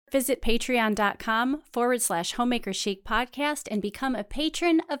Visit patreon.com/homemaker chic podcast and become a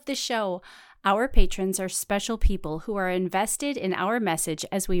patron of the show. Our patrons are special people who are invested in our message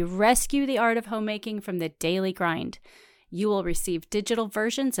as we rescue the art of homemaking from the daily grind. You will receive digital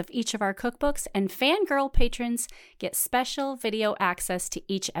versions of each of our cookbooks, and fangirl patrons get special video access to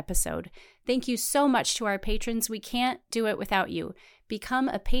each episode. Thank you so much to our patrons. We can't do it without you. Become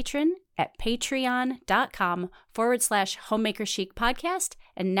a patron at patreon.com/homemaker chic podcast.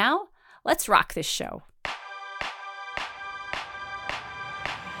 And now let's rock this show.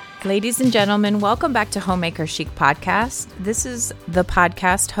 Ladies and gentlemen, welcome back to Homemaker Chic Podcast. This is the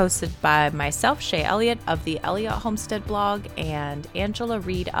podcast hosted by myself, Shay Elliott of the Elliott Homestead blog, and Angela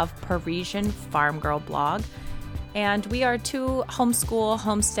Reed of Parisian Farm Girl blog. And we are two homeschool,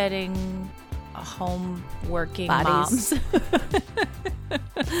 homesteading, home working moms.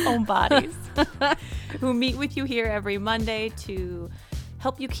 Homebodies who meet with you here every Monday to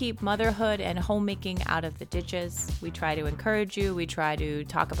help you keep motherhood and homemaking out of the ditches. We try to encourage you. We try to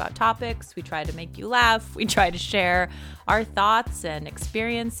talk about topics. We try to make you laugh. We try to share our thoughts and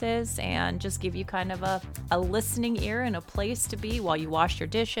experiences and just give you kind of a listening ear and a place to be while you wash your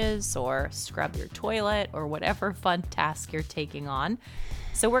dishes or scrub your toilet or whatever fun task you're taking on.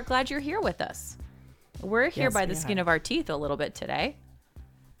 So we're glad you're here with us. We're here by the skin of our teeth a little bit today,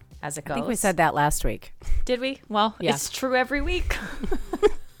 as it goes. I think we said that last week. Did we? Well, yeah. It's true every week.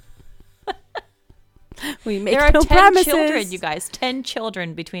 We make there are no 10 promises. children, you guys. 10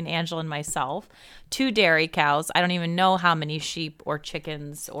 children between Angela and myself. 2 dairy cows. I don't even know how many sheep or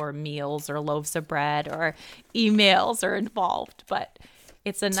chickens or meals or loaves of bread or emails are involved, but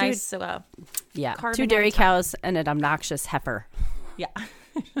it's a nice 2 carbon dairy time. cows and an obnoxious heifer. Yeah.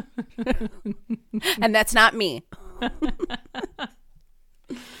 And that's not me.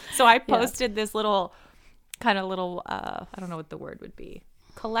 So I posted this little I don't know what the word would be,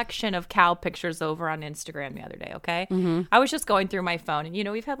 collection of cow pictures over on Instagram the other day, okay? Mm-hmm. I was just going through my phone,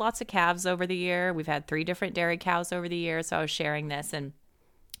 and we've had lots of calves over the year. We've had 3 different dairy cows over the year, so I was sharing this, and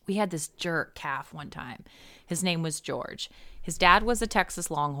we had this jerk calf one time. His name was George. His dad was a Texas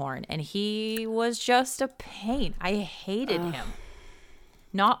Longhorn, and he was just a pain. I hated him.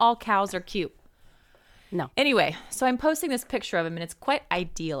 Not all cows are cute. No. Anyway, so I'm posting this picture of him, and it's quite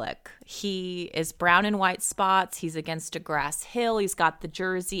idyllic. He is brown and white spots. He's against a grass hill. He's got the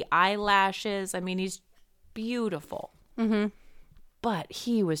Jersey eyelashes. I mean, he's beautiful. Mm-hmm. But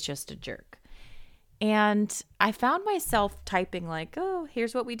he was just a jerk. And I found myself typing like, oh,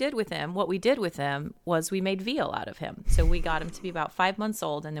 here's what we did with him. What we did with him was we made veal out of him. So we got him to be about 5 months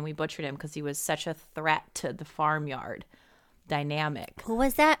old, and then we butchered him because he was such a threat to the farmyard dynamic. Who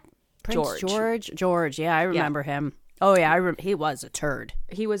was that? Prince George. Yeah, I remember him. Oh, yeah, he was a turd.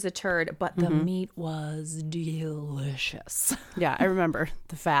 He was a turd, but the meat was delicious. Yeah, I remember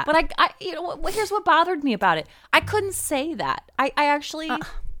the fat. But I here's what bothered me about it. I couldn't say that. I actually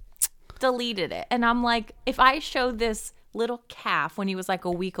deleted it. And I'm like, if I showed this little calf when he was like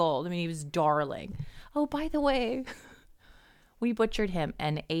a week old, I mean, he was darling. Oh, by the way, we butchered him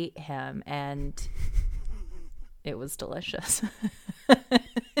and ate him, and it was delicious.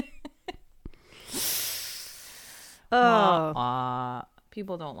 Oh,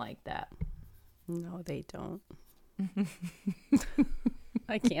 people don't like that. No, they don't.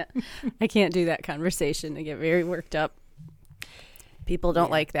 I can't do that conversation. I get very worked up. People don't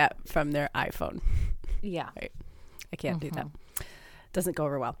like that from their iPhone. Yeah. Right. I can't do that. Doesn't go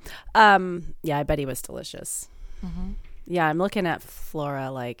over well. Yeah, I bet he was delicious. Mm-hmm. Yeah, I'm looking at Flora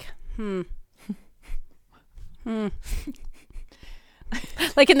like,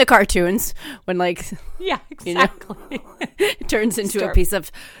 like in the cartoons when yeah, exactly. It turns into a piece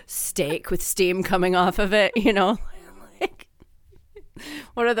of steak with steam coming off of it, like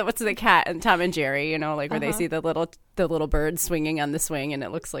what's the cat and Tom and Jerry, where they see the little bird swinging on the swing and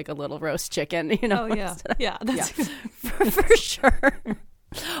it looks like a little roast chicken, Oh yeah. Yeah, that's for sure.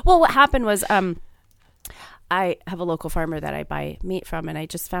 Well, what happened was I have a local farmer that I buy meat from, and I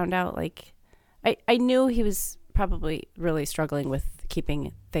just found out I knew he was probably really struggling with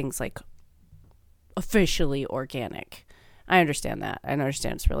keeping things officially organic. I understand that. I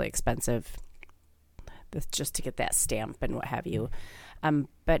understand it's really expensive just to get that stamp and what have you.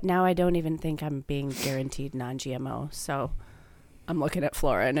 But now I don't even think I'm being guaranteed non-GMO. So I'm looking at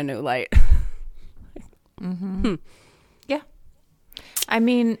Flora in a new light. Mm-hmm. Yeah. I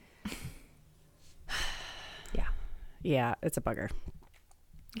mean, yeah. Yeah, it's a bugger.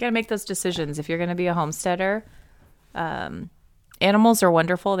 You got to make those decisions. If you're going to be a homesteader, animals are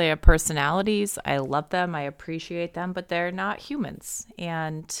wonderful. They have personalities. I love them. I appreciate them, but they're not humans.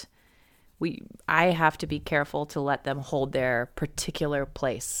 And I have to be careful to let them hold their particular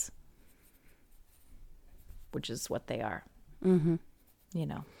place, which is what they are. Mm-hmm. You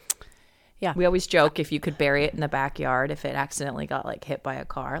know. Yeah. We always joke if you could bury it in the backyard if it accidentally got like hit by a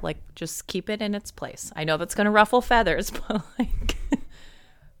car, like just keep it in its place. I know that's going to ruffle feathers, but like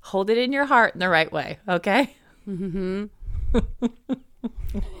hold it in your heart in the right way, okay? Mm-hmm.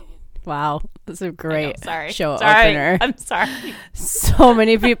 Wow, that's a great show sorry. opener. I'm sorry. So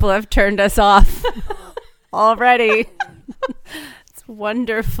many people have turned us off already. It's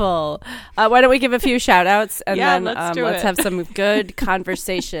wonderful. Why don't we give a few shout outs and then let's have some good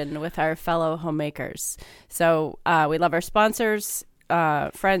conversation with our fellow homemakers. So we love our sponsors,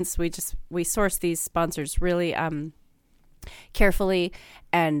 friends. We source these sponsors really carefully,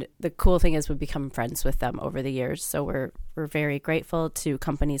 and the cool thing is we've become friends with them over the years, so we're very grateful to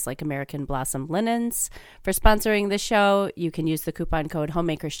companies like American Blossom Linens for sponsoring the show. You can use the coupon code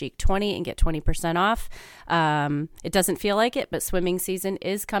HomemakerChic20 and get 20% off. It doesn't feel like it, but swimming season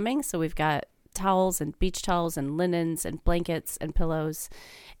is coming, so we've got towels and beach towels and linens and blankets and pillows,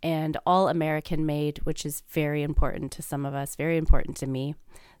 and all American made, which is very important to some of us, very important to me.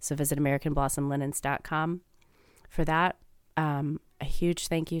 So visit AmericanBlossomLinens.com for that. A huge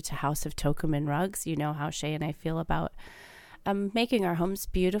thank you to House of Tokumen Rugs. You know how Shay and I feel about making our homes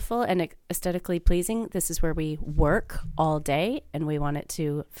beautiful and aesthetically pleasing. This is where we work all day, and we want it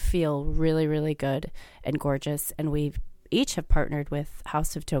to feel really, really good and gorgeous. And we each have partnered with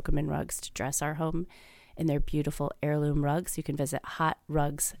House of Tokumen Rugs to dress our home in their beautiful heirloom rugs. You can visit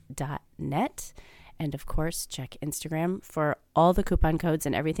hotrugs.net. And, of course, check Instagram for all the coupon codes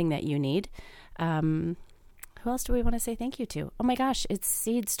and everything that you need. Who else do we want to say thank you to? Oh, my gosh, it's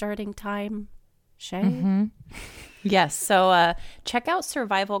seed starting time. Shay? Mm-hmm. Yes. So check out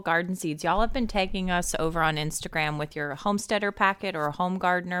Survival Garden Seeds. Y'all have been tagging us over on Instagram with your homesteader packet or home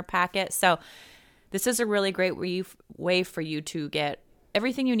gardener packet. So this is a really great way for you to get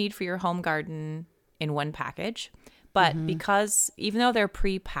everything you need for your home garden in one package. But because even though they're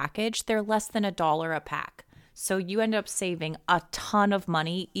pre-packaged, they're less than $1 a pack. So you end up saving a ton of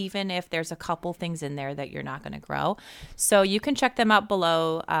money, even if there's a couple things in there that you're not going to grow. So you can check them out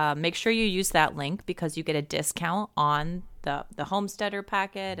below. Make sure you use that link because you get a discount on the homesteader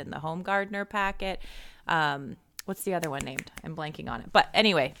packet and the home gardener packet. What's the other one named? I'm blanking on it. But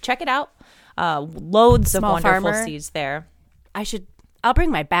anyway, check it out. Loads of wonderful seeds there. I'll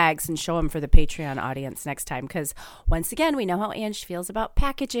bring my bags and show them for the Patreon audience next time because, once again, we know how Ange feels about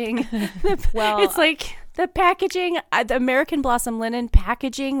packaging. Well, it's like the packaging, the American Blossom Linen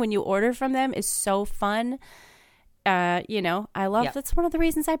packaging when you order from them is so fun. I love that's one of the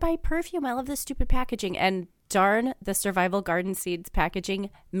reasons I buy perfume. I love the stupid packaging. And darn, the Survival Garden Seeds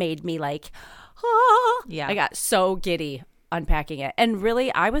packaging made me I got so giddy unpacking it. And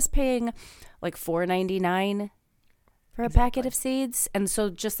really, I was paying like $4.99 for a packet of seeds. And so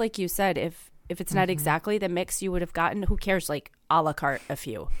just like you said, if it's not exactly the mix you would have gotten, who cares? Like a la carte a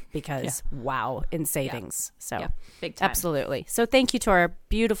few because wow, in savings. So big time. Absolutely. So thank you to our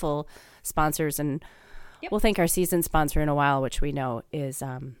beautiful sponsors, and we'll thank our season sponsor in a while, which we know is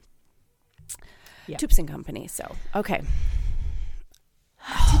Toops and Company. So, okay.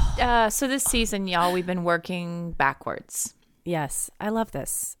 So this season, y'all, we've been working backwards. Yes. I love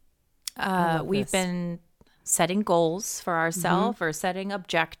this. We've been setting goals for ourselves or setting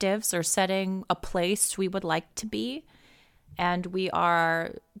objectives or setting a place we would like to be. And we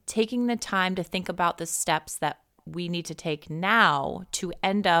are taking the time to think about the steps that we need to take now to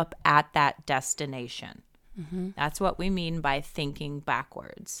end up at that destination. That's what we mean by thinking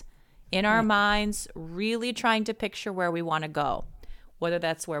backwards. In our minds, really trying to picture where we want to go, whether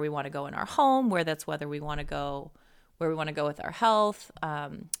that's where we want to go in our home, where we want to go with our health,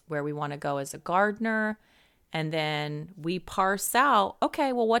 where we want to go as a gardener. And then we parse out,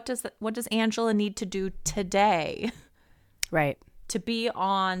 okay, well, what does Angela need to do today? Right. To be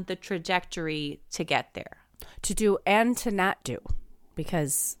on the trajectory to get there. To do and to not do.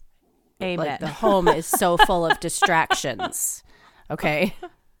 Because Amen. the home is so full of distractions. Okay.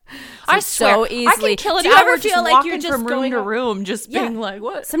 I swear, so easily. I can kill an Do you hour ever just feel like walking you're just from room going to room, just being like,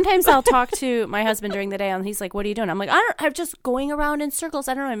 what? Sometimes I'll talk to my husband during the day, and he's like, "What are you doing?" I'm like, I'm just going around in circles.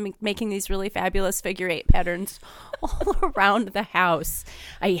 I don't know. I'm making these really fabulous figure 8 patterns all around the house.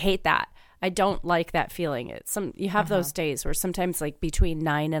 I hate that. I don't like that feeling. You have those days where sometimes, like between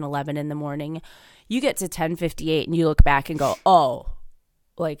 9 and 11 in the morning, you get to 10:58, and you look back and go, "Oh,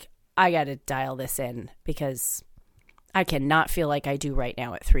 like I got to dial this in because I cannot feel like I do right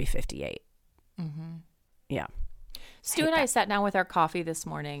now at 3:58." Yeah. Stu and I sat down with our coffee this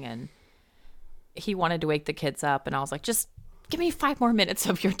morning, and he wanted to wake the kids up, and I was like, just give me 5 more minutes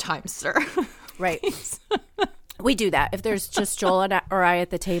of your time, sir. Right. We do that. If there's just Joel or I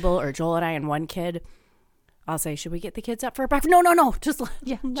at the table, or Joel and I and one kid, I'll say, should we get the kids up for breakfast? No. Just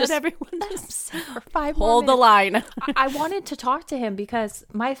let everyone just for 5 hold more the line. I wanted to talk to him because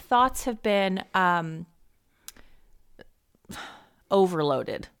my thoughts have been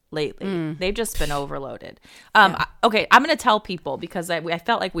overloaded lately. They've just been overloaded. Okay, I'm going to tell people because I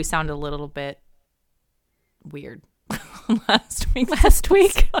felt like we sounded a little bit weird last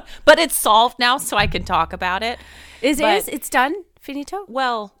week. But it's solved now, so I can talk about it. It's done? Finito?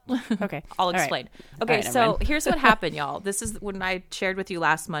 Well, okay. I'll explain. Right. Okay, All right, so here's what happened, y'all. This is when I shared with you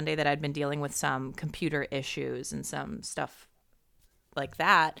last Monday that I'd been dealing with some computer issues and some stuff like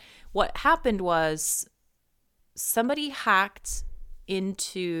that. What happened was somebody hacked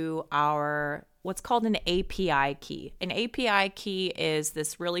into our what's called an API key. An API key is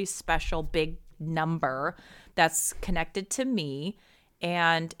this really special big number that's connected to me,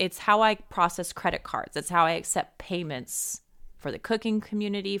 and it's how I process credit cards. It's how I accept payments for the cooking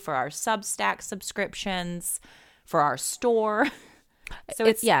community, for our Substack subscriptions, for our store. So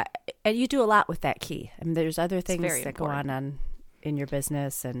it's and you do a lot with that key. I mean, there's other things that important. go on in your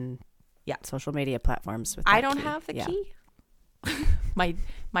business and social media platforms with that I don't key. have the key.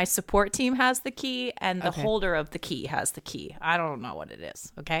 My support team has the key, and the holder of the key has the key. I don't know what it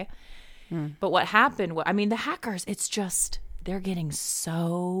is, okay? But what happened, the hackers, it's just, they're getting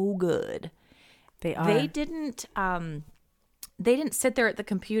so good. They are. They didn't sit there at the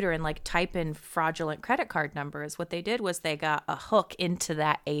computer and like type in fraudulent credit card numbers. What they did was they got a hook into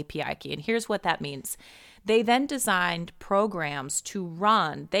that API key. And here's what that means. They then designed programs to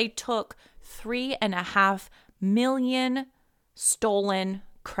run. They took 3.5 million stolen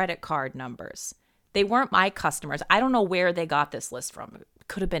credit card numbers. They weren't my customers. I don't know where they got this list from. It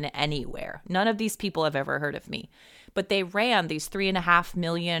could have been anywhere. None of these people have ever heard of me. But they ran these 3.5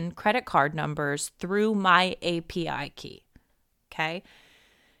 million credit card numbers through my API key. Okay.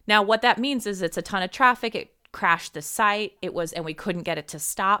 Now, what that means is it's a ton of traffic. It crashed the site. And we couldn't get it to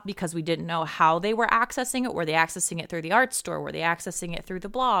stop because we didn't know how they were accessing it. Were they accessing it through the art store? Were they accessing it through the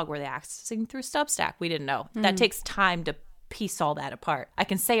blog? Were they accessing through Substack? We didn't know. That takes time to piece all that apart. I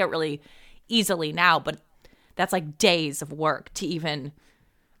can say it really easily now, but that's like days of work to even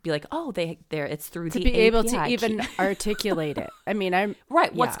be like, oh, it's through the API to be able to key. even articulate it. I mean, I'm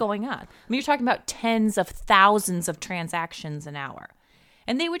right. What's going on? I mean, you're talking about tens of thousands of transactions an hour,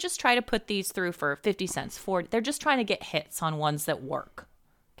 and they would just try to put these through for 50 cents. They're just trying to get hits on ones that work.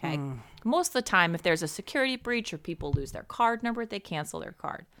 Okay. Most of the time, if there's a security breach or people lose their card number, they cancel their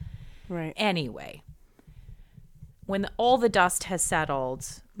card. Right. Anyway, when all the dust has settled,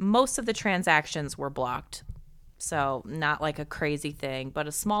 most of the transactions were blocked. So not like a crazy thing, but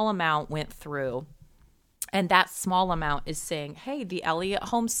a small amount went through. And that small amount is saying, hey, the Elliott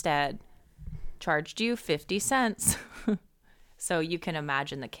Homestead charged you 50 cents. So you can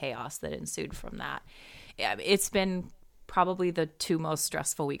imagine the chaos that ensued from that. It's been probably the 2 most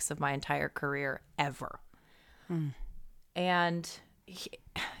stressful weeks of my entire career ever. And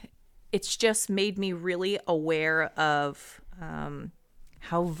it's just made me really aware of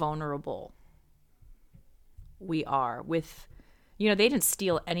how vulnerable we are with, they didn't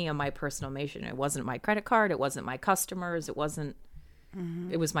steal any of my personal information. It wasn't my credit card. It wasn't my customers. It wasn't,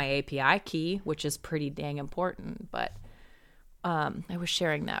 it was my API key, which is pretty dang important. But I was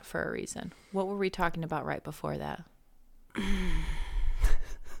sharing that for a reason. What were we talking about right before that?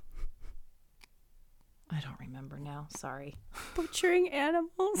 I don't remember now. Sorry. Butchering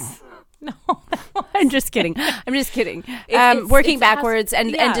animals? No. I'm just kidding. Working it's backwards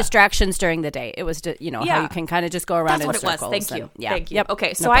and distractions during the day. It was, how you can kind of just go around in circles. That's what it was. Thank you. Yeah. Thank you. Yep.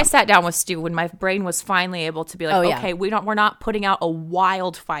 Okay, so No I problem. sat down with Stu when my brain was finally able to be like, okay, we're not putting out a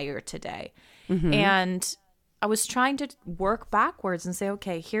wildfire today. And I was trying to work backwards and say,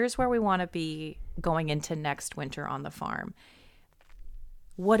 okay, here's where we want to be going into next winter on the farm.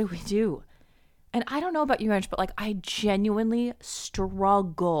 What do we do? And I don't know about you, Ange, but like I genuinely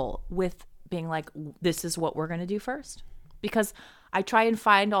struggle with being like, this is what we're going to do first. Because I try and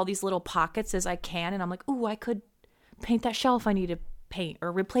find all these little pockets as I can. And I'm like, ooh, I could paint that shelf I need to paint,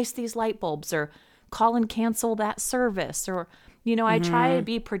 or replace these light bulbs, or call and cancel that service. Or, I try to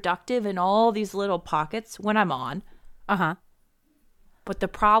be productive in all these little pockets when I'm on. But the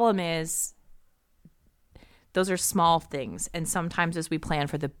problem is, those are small things. And sometimes as we plan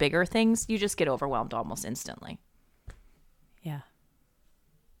for the bigger things, you just get overwhelmed almost instantly. Yeah.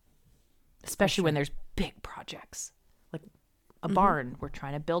 Especially when there's big projects. Like a barn. We're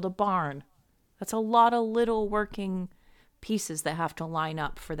trying to build a barn. That's a lot of little working pieces that have to line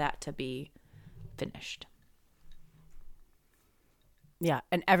up for that to be finished. Yeah,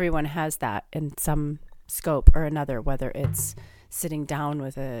 and everyone has that in some scope or another, whether it's sitting down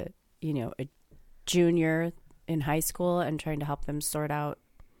with a junior in high school and trying to help them sort out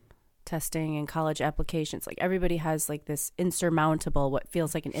testing and college applications. Like everybody has like this what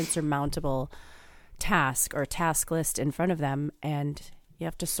feels like an insurmountable task or task list in front of them, and you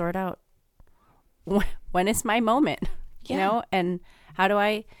have to sort out when is my moment, you know, and how do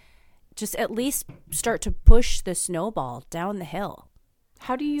I just at least start to push the snowball down the hill.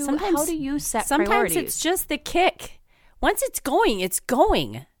 How do you set sometimes priorities? It's just the kick. Once it's going.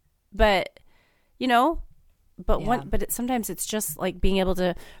 But sometimes it's just like being able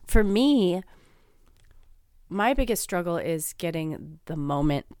to, for me, my biggest struggle is getting the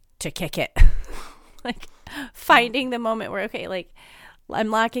moment to kick it. Like finding the moment where, okay, like I'm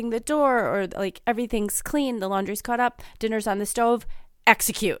locking the door or like everything's clean, the laundry's caught up, dinner's on the stove,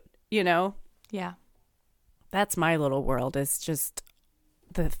 execute, you know? Yeah. That's my little world, is just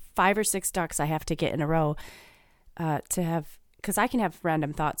the 5 or 6 ducks I have to get in a row to have, because I can have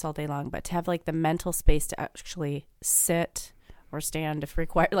random thoughts all day long, but to have like the mental space to actually sit or stand if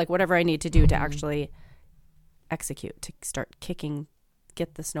required, like whatever I need to do to actually execute, to start kicking,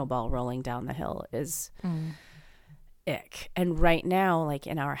 get the snowball rolling down the hill is ick. And right now, like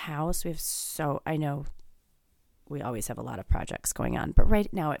in our house, I know we always have a lot of projects going on, but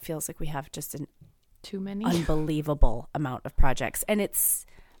right now it feels like we have just too many unbelievable amount of projects. And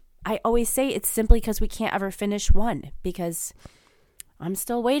I always say it's simply because we can't ever finish one, because I'm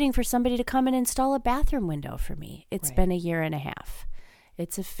still waiting for somebody to come and install a bathroom window for me. It's been a year and a half.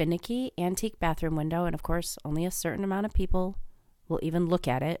 It's a finicky antique bathroom window, and of course only a certain amount of people will even look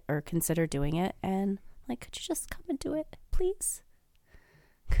at it or consider doing it. And like, could you just come and do it, please?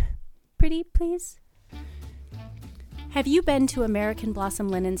 Pretty please. Have you been to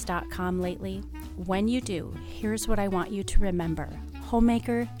AmericanBlossomLinens.com lately? When you do, here's what I want you to remember.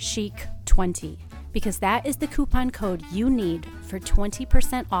 Homemaker Chic 20, because that is the coupon code you need for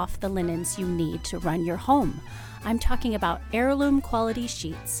 20% off the linens you need to run your home. I'm talking about heirloom quality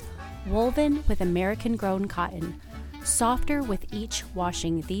sheets, woven with American-grown cotton, softer with each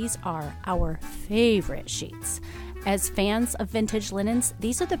washing. These are our favorite sheets. As fans of vintage linens,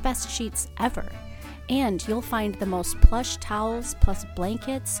 these are the best sheets ever. And you'll find the most plush towels, plus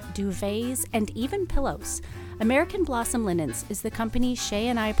blankets, duvets, and even pillows. American Blossom Linens is the company Shay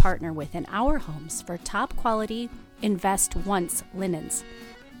and I partner with in our homes for top quality, invest once linens.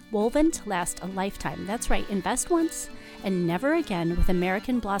 Woven to last a lifetime. That's right, invest once and never again with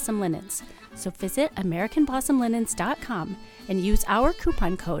American Blossom Linens. So visit AmericanBlossomLinens.com and use our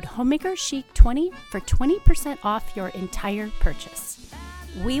coupon code HomemakerChic20 for 20% off your entire purchase.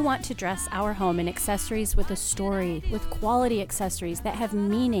 We want to dress our home in accessories with a story, with quality accessories that have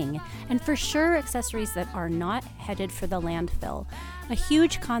meaning, and for sure accessories that are not headed for the landfill. A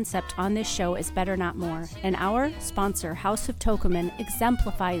huge concept on this show is better, not more, and our sponsor, House of Tokumen,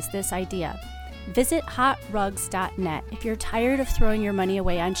 exemplifies this idea. Visit hotrugs.net if you're tired of throwing your money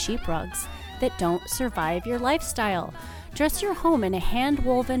away on cheap rugs that don't survive your lifestyle. Dress your home in a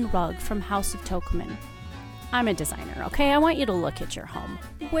hand-woven rug from House of Tokumen. I'm a designer, okay? I want you to look at your home.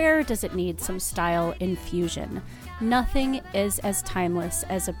 Where does it need some style infusion? Nothing is as timeless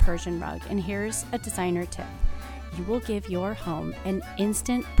as a Persian rug. And here's a designer tip. You will give your home an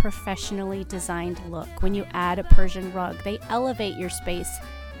instant, professionally designed look when you add a Persian rug. They elevate your space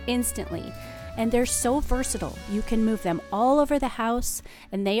instantly. And they're so versatile. You can move them all over the house,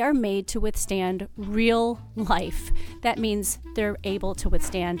 and they are made to withstand real life. That means they're able to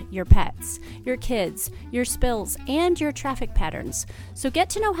withstand your pets, your kids, your spills, and your traffic patterns. So get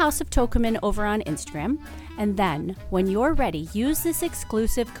to know House of Tokumen over on Instagram. And then, when you're ready, use this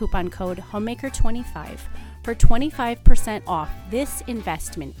exclusive coupon code HOMEMAKER25 for 25% off this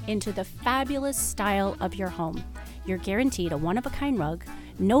investment into the fabulous style of your home. You're guaranteed a one-of-a-kind rug,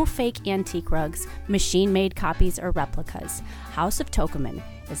 no fake antique rugs, machine-made copies or replicas. House of Tokumen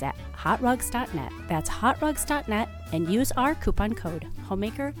is at hotrugs.net. That's hotrugs.net, and use our coupon code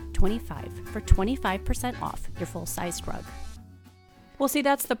HOMEMAKER25 for 25% off your full-sized rug. Well, see,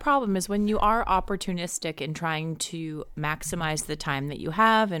 that's the problem, is when you are opportunistic in trying to maximize the time that you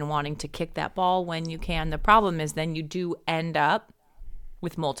have and wanting to kick that ball when you can. The problem is then you do end up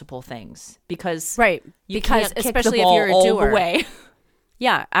with multiple things, because you can't especially kick the ball if you're a all doer. the way.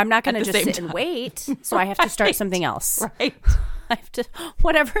 Yeah, I'm not going to At the just same sit and time. wait, so I have to start something else. Right. I have to,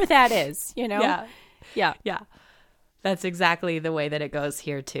 whatever that is, you know? Yeah. That's exactly the way that it goes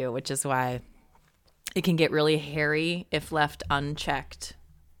here too, which is why it can get really hairy if left unchecked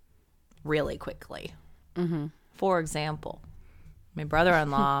really quickly. Mm-hmm. For example, my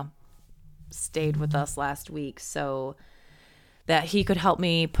brother-in-law stayed with us last week, so that he could help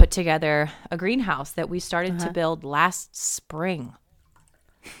me put together a greenhouse that we started to build last spring.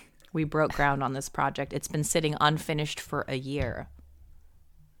 We broke ground on this project. It's been sitting unfinished for a year.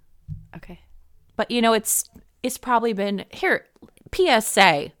 Okay. But, it's probably been, here,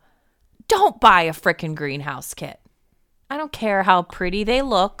 PSA, don't buy a frickin' greenhouse kit. I don't care how pretty they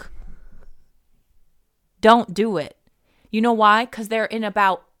look. Don't do it. You know why? Because they're in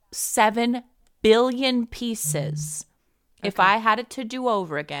about 7 billion pieces. Okay. If I had it to do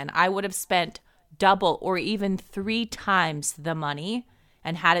over again, I would have spent double or even 3 times the money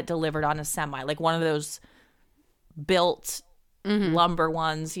and had it delivered on a semi, like one of those built lumber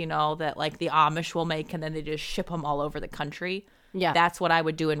ones, that like the Amish will make, and then they just ship them all over the country. Yeah. That's what I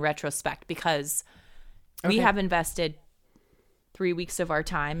would do in retrospect, because we have invested 3 weeks of our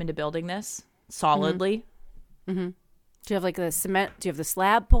time into building this solidly. Mm-hmm. Do you have like the cement? Do you have the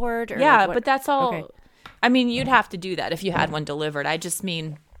slab poured? Or yeah, like but that's all. Okay. I mean, you'd have to do that if you had one delivered. I just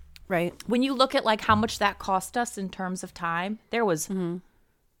mean, right. When you look at like how much that cost us in terms of time, there was,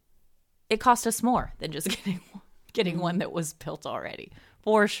 it cost us more than just getting one that was built already,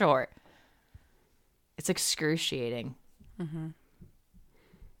 for sure. It's excruciating. Mm-hmm.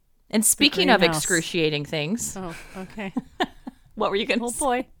 And speaking of excruciating things. Oh, okay. What were you going to say? Oh,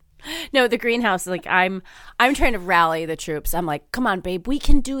 boy. No, the greenhouse, like I'm trying to rally the troops. I'm like, come on, babe, we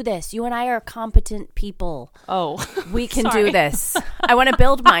can do this. You and I are competent people. Oh, we can do this. I want to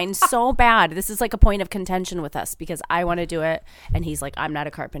build mine so bad. This is like a point of contention with us because I want to do it. And he's like, I'm not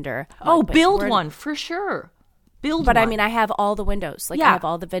a carpenter. I'm build one for sure. But I mean, I have all the windows. Like, I have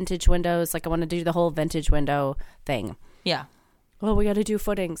all the vintage windows. Like, I want to do the whole vintage window thing. Yeah. Well, we got to do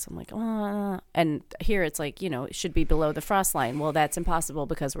footings. I'm like, and here it's like, it should be below the frost line. Well, that's impossible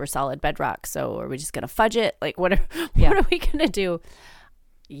because we're solid bedrock. So are we just going to fudge it? Like, what are we going to do?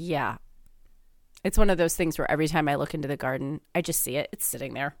 Yeah. It's one of those things where every time I look into the garden, I just see it. It's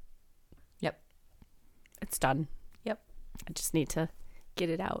sitting there. Yep. It's done. Yep. I just need to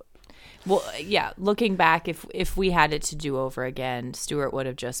get it out. Well, yeah, looking back, if we had it to do over again, Stuart would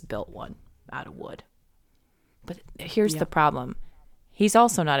have just built one out of wood. But here's the problem. He's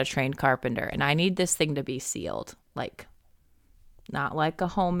also not a trained carpenter, and I need this thing to be sealed. Like, not like a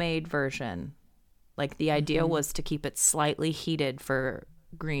homemade version. Like, the idea was to keep it slightly heated for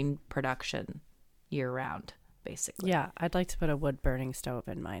green production year-round, basically. Yeah, I'd like to put a wood-burning stove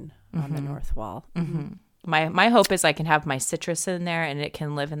in mine on the north wall. Mm-hmm. My hope is I can have my citrus in there, and it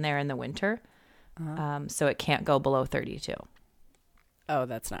can live in there in the winter, so it can't go below 32. Oh,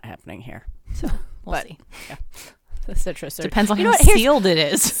 that's not happening here. So we'll see. Yeah. The citrus depends on how sealed it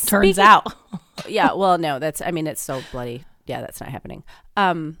is. Turns out. Yeah. Well, no. It's so bloody. Yeah, that's not happening.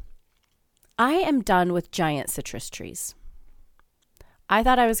 I am done with giant citrus trees. I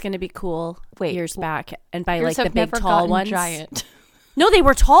thought I was going to be cool years back and buy like the big tall ones. Giant. No, they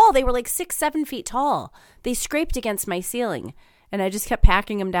were tall. They were like 6-7 feet tall. They scraped against my ceiling. And I just kept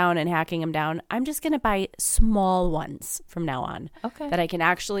packing them down and hacking them down. I'm just going to buy small ones from now on. Okay. That I can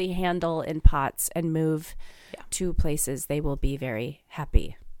actually handle in pots and move to places. They will be very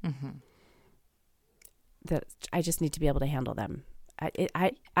happy. Mm-hmm. That I just need to be able to handle them.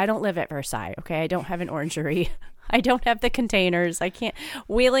 I don't live at Versailles, okay? I don't have an orangery. I don't have the containers. I can't.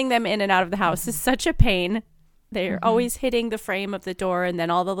 Wheeling them in and out of the house is such a pain. They're always hitting the frame of the door, and then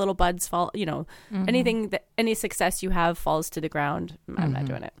all the little buds fall. Any success you have falls to the ground. I'm not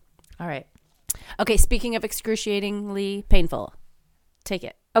doing it. All right. Okay, speaking of excruciatingly painful, take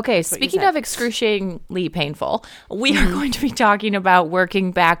it. Okay, speaking of excruciatingly painful, we are going to be talking about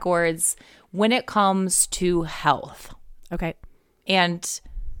working backwards when it comes to health. Okay. And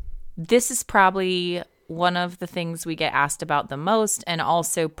this is probably one of the things we get asked about the most, and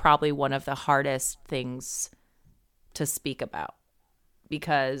also probably one of the hardest things to speak about,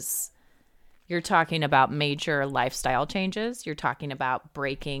 because you're talking about major lifestyle changes. You're talking about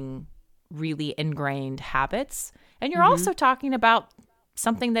breaking really ingrained habits. And you're also talking about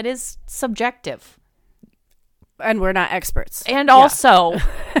something that is subjective. And we're not experts. And also,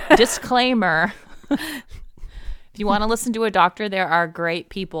 disclaimer, if you want to listen to a doctor, there are great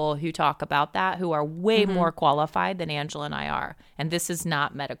people who talk about that, who are way more qualified than Angela and I are. And this is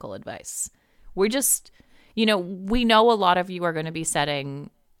not medical advice. We're just, we know a lot of you are going to be setting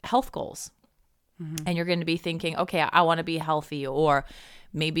health goals. And you're going to be thinking, okay, I want to be healthy, or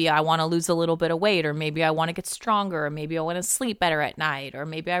maybe I want to lose a little bit of weight, or maybe I want to get stronger, or maybe I want to sleep better at night, or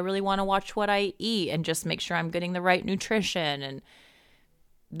maybe I really want to watch what I eat and just make sure I'm getting the right nutrition. And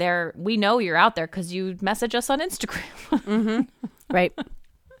we know you're out there because you message us on Instagram. Right.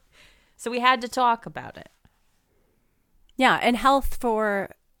 So we had to talk about it. Yeah, and health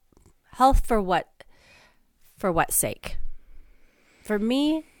for what sake? For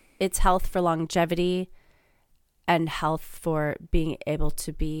me, it's health for longevity and health for being able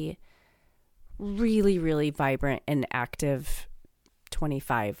to be really, really vibrant and active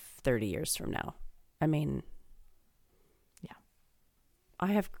 25, 30 years from now. I mean, yeah, I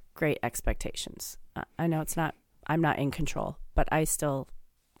have great expectations. I know I'm not in control, but I still,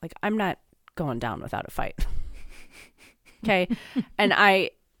 I'm not going down without a fight. Okay. And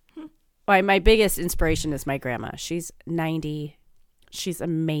my biggest inspiration is my grandma. She's 90. She's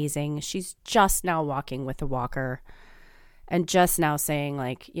amazing. She's just now walking with a walker and just now saying,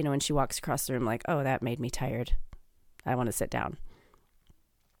 when she walks across the room, oh, that made me tired. I want to sit down.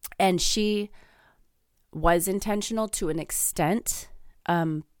 And she was intentional to an extent.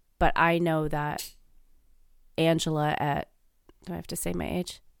 But I know that Angela do I have to say my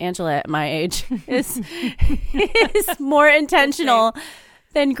age? Angela at my age is more intentional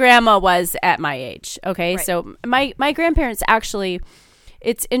than grandma was at my age. Okay. Right. So my grandparents actually,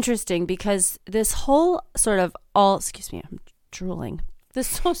 it's interesting because this whole sort of excuse me, I'm drooling.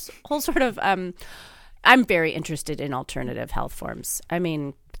 This whole sort of, I'm very interested in alternative health forms. I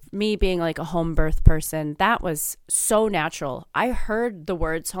mean, me being a home birth person, that was so natural. I heard the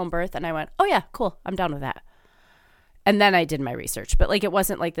words home birth and I went, oh yeah, cool. I'm down with that. And then I did my research, but it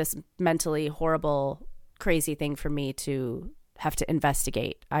wasn't this mentally horrible, crazy thing for me to have to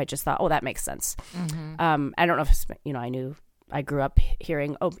investigate. I just thought, oh, that makes sense. Mm-hmm. I don't know if, I grew up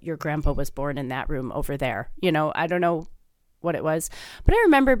hearing, oh, your grandpa was born in that room over there. I don't know what it was, but I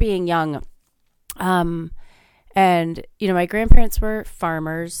remember being young. And, my grandparents were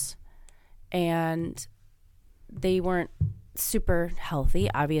farmers and they weren't super healthy.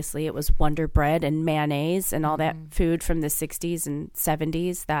 Obviously, it was Wonder Bread and mayonnaise and all that food from the 60s and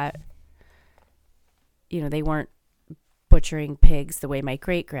 70s that, they weren't butchering pigs the way my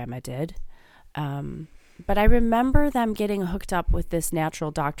great grandma did. But I remember them getting hooked up with this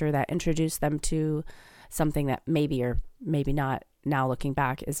natural doctor that introduced them to something that maybe or maybe not, now looking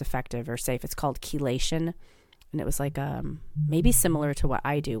back, is effective or safe. It's called chelation. And it was maybe similar to what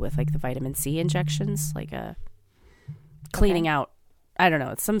I do with the vitamin C injections, cleaning out. I don't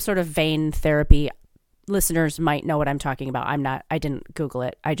know. It's some sort of vein therapy. Listeners might know what I'm talking about. I didn't Google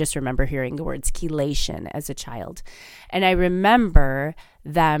it. I just remember hearing the words chelation as a child. And I remember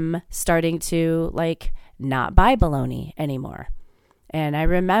them starting to not buy bologna anymore. And I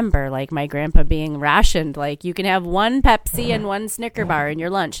remember my grandpa being rationed, you can have one Pepsi and one Snicker bar in your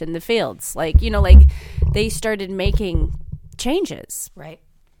lunch in the fields. They started making changes. Right.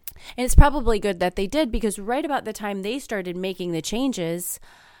 And it's probably good that they did, because right about the time they started making the changes,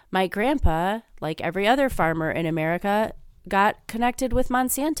 my grandpa, like every other farmer in America, got connected with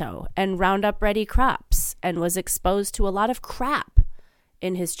Monsanto and Roundup Ready crops and was exposed to a lot of crap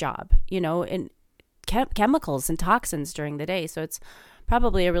in his job, in chemicals and toxins during the day. So it's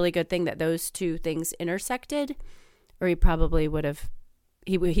probably a really good thing that those two things intersected, or he probably would have,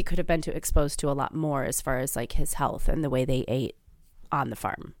 he could have been exposed to a lot more as far as his health and the way they ate on the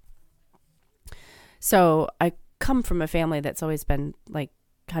farm. So I come from a family that's always been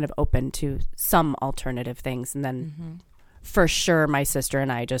kind of open to some alternative things. And then for sure, my sister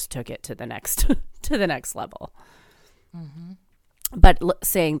and I just took it to the next, to the next level. Mm-hmm. But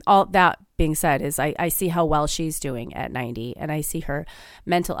saying all that being said is I see how well she's doing at 90, and I see her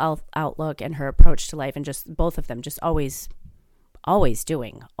mental outlook and her approach to life, and just both of them just always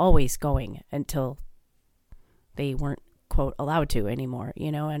going until they weren't, quote, allowed to anymore,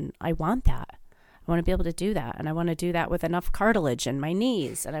 and I want that. I want to be able to do that, and I want to do that with enough cartilage in my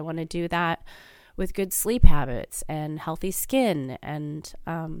knees, and I want to do that with good sleep habits and healthy skin, and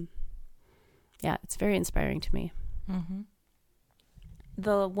yeah, it's very inspiring to me. Mm-hmm.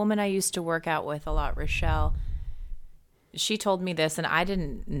 The woman I used to work out with a lot, Rochelle, she told me this, and I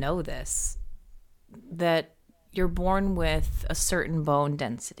didn't know this, that you're born with a certain bone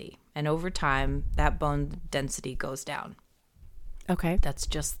density, and over time, that bone density goes down. Okay. That's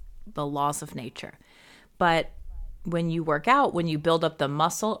just the laws of nature. But when you work out, when you build up the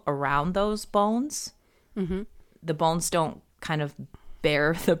muscle around those bones, the bones don't kind of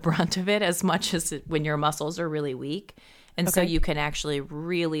bear the brunt of it as much as when your muscles are really weak. And so you can actually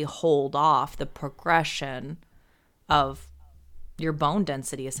really hold off the progression of your bone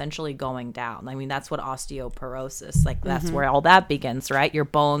density essentially going down. I mean, that's what osteoporosis, that's where all that begins, right? Your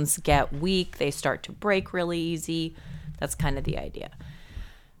bones get weak. They start to break really easy. That's kind of the idea.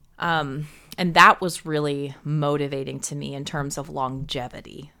 And that was really motivating to me in terms of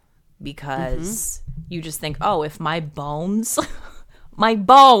longevity, because you just think, oh, if my bones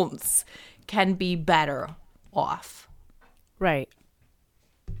can be better off. Right.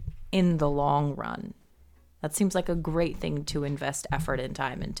 In the long run, That seems like a great thing to invest effort and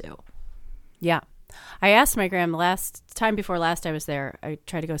time into. Yeah. I asked my grandma last time before last I was there. I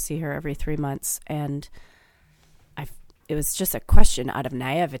try to go see her every 3 months, and it was just a question out of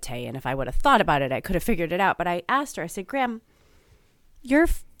naivete. And if I would have thought about it, I could have figured it out. But I asked her, I said, Graham, your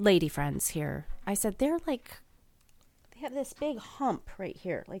lady friends here, I said, they have this big hump right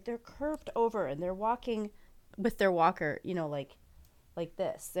here. Like they're curved over and they're walking with their walker, like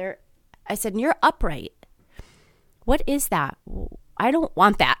this. I said, and you're upright. What is that? I don't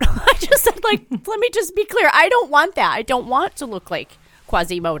want that. I just said, let me just be clear. I don't want that. I don't want to look like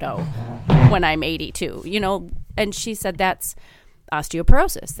Quasimodo when I'm 82, And she said that's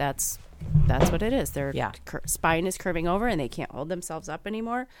osteoporosis. That's what it is. Their spine is curving over and they can't hold themselves up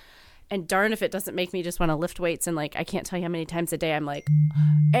anymore. And darn if it doesn't make me just want to lift weights. And I can't tell you how many times a day I'm like,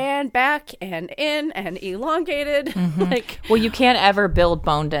 and back and in and elongated. Mm-hmm. Well, you can't ever build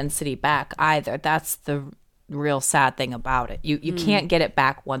bone density back either. That's the real sad thing about it. You can't get it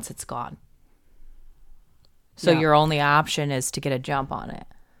back once it's gone. So your only option is to get a jump on it.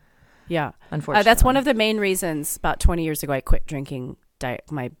 Yeah. Unfortunately. That's one of the main reasons about 20 years ago I quit drinking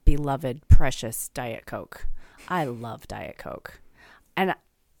my beloved, precious Diet Coke. I love Diet Coke. And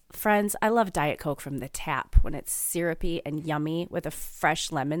friends, I love Diet Coke from the tap when it's syrupy and yummy with a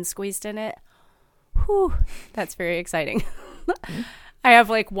fresh lemon squeezed in it. Whew, that's very exciting. I have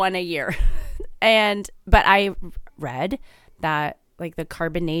one a year. But I read that the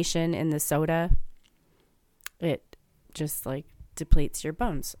carbonation in the soda, it just depletes your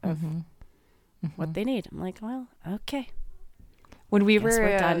bones of what they need. I'm like, well, okay. When we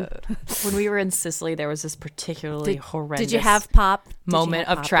were done. When we were in Sicily, there was this particularly horrendous. Did you have pop moment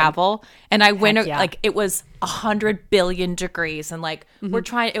of travel? And I went it was 100 billion degrees, and we're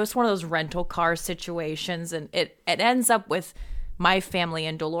trying. It was one of those rental car situations, and it ends up with my family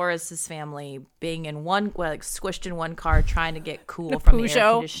and Dolores's family being in one, squished in one car, trying to get cool from the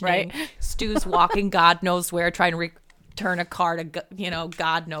air conditioning. Right? Stu's walking God knows where, trying to return a car to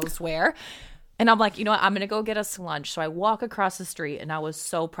God knows where. And I'm like, you know what? I'm going to go get us lunch. So I walk across the street, and I was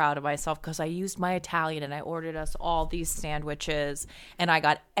so proud of myself because I used my Italian and I ordered us all these sandwiches, and I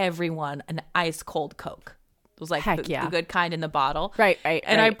got everyone an ice cold Coke. It was the good kind in the bottle. Right.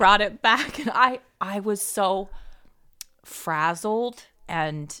 And I brought it back, and I was so frazzled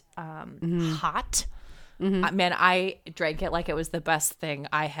and hot. Man, I drank it like it was the best thing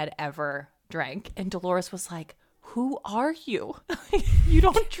I had ever drank. And Dolores was like, who are you? You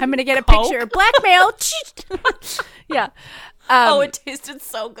don't drink I'm going to get Coke? a picture. Blackmail. Yeah. It tasted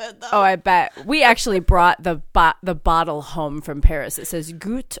so good, though. Oh, I bet. We actually brought the bottle home from Paris. It says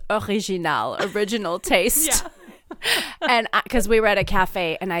Goût Original, original taste. Yeah. And because we were at a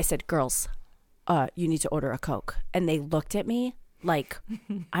cafe, and I said, girls, you need to order a Coke. And they looked at me like,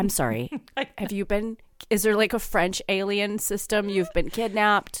 I'm sorry. Is there a French alien system? You've been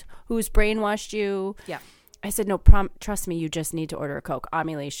kidnapped? Who's brainwashed you? Yeah. I said, no, trust me, you just need to order a Coke.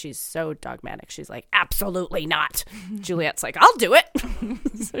 Amelie, she's so dogmatic. She's like, absolutely not. Juliet's like, I'll do it.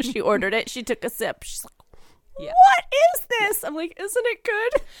 So she ordered it. She took a sip. She's like, what is this? I'm like, isn't it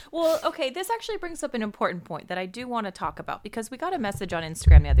good? Well, okay, this actually brings up an important point that I do want to talk about, because we got a message on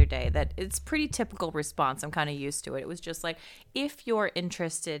Instagram the other day that it's pretty typical response. I'm kind of used to it. It was just like, if you're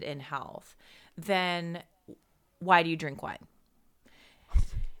interested in health, then why do you drink wine?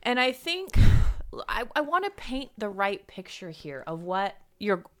 And I think I want to paint the right picture here of what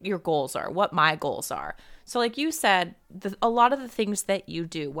your goals are, what my goals are. So like you said, a lot of the things that you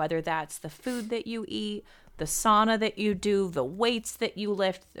do, whether that's the food that you eat, the sauna that you do, the weights that you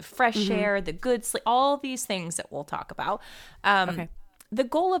lift, the fresh air, the good sleep, all these things that we'll talk about. Okay. The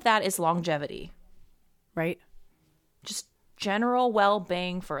goal of that is longevity. Right. Just general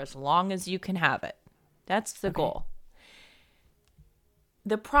well-being for as long as you can have it. That's the goal.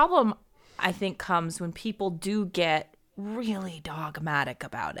 The problem, I think, comes when people do get really dogmatic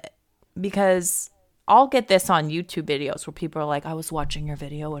about it, because I'll get this on YouTube videos where people are like, I was watching your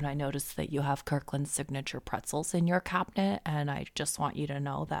video and I noticed that you have Kirkland's signature pretzels in your cabinet, and I just want you to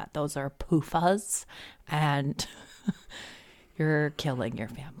know that those are PUFAs and you're killing your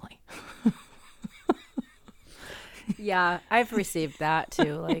family. Yeah, I've received that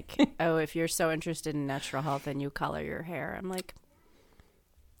too. Like, oh, if you're so interested in natural health and you color your hair, I'm like,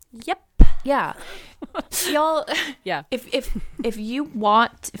 yep. Yeah. Y'all, yeah. If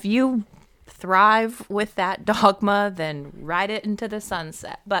you thrive with that dogma, then ride it into the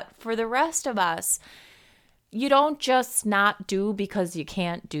sunset. But for the rest of us, you don't just not do because you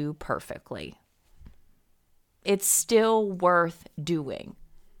can't do perfectly. It's still worth doing.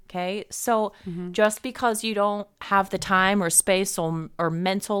 Okay. So just because you don't have the time or space or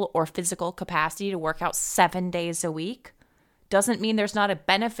mental or physical capacity to work out 7 days a week doesn't mean there's not a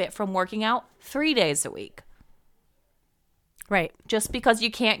benefit from working out 3 days a week. Right. Just because you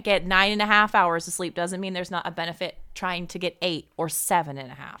can't get 9.5 hours of sleep doesn't mean there's not a benefit trying to get 8 or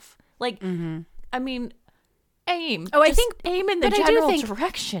 7.5. Like, I mean, aim. Oh, I Just think aim in the but I do general think-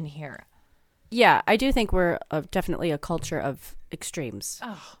 direction here. Yeah, I do think we're definitely a culture of extremes.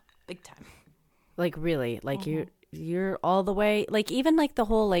 Oh, big time. Like really, like you're all the way, like even like the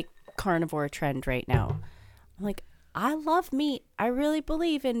whole like carnivore trend right now. I'm like, I love meat. I really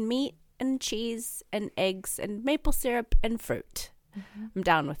believe in meat and cheese and eggs and maple syrup and fruit. I'm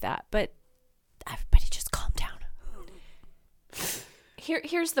down with that. But everybody just calm down.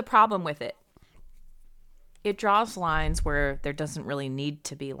 Here's the problem with it. It draws lines where there doesn't really need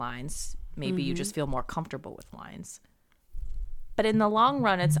to be lines. Maybe you just feel more comfortable with lines. But in the long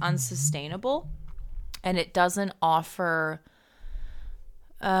run, it's unsustainable, and it doesn't offer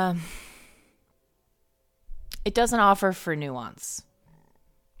for nuance.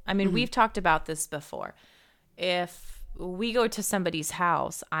 I mean, we've talked about this before. If we go to somebody's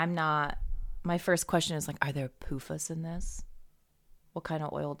house, my first question is like, are there PUFAs in this? What kind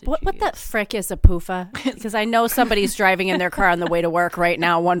of oil did you use? What the frick is a PUFA? Because I know somebody's driving in their car on the way to work right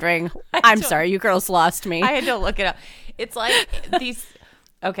now wondering, I'm sorry, you girls lost me. I had to look it up. It's like these.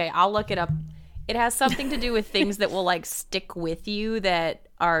 Okay, I'll look it up. It has something to do with things that will like stick with you that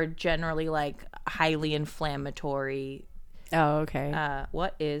are generally like highly inflammatory. Oh, okay.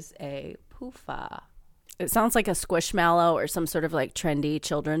 What is a PUFA? It sounds like a Squishmallow or some sort of like trendy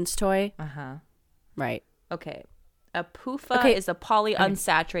children's toy. Uh-huh. Right. Okay. A PUFA is a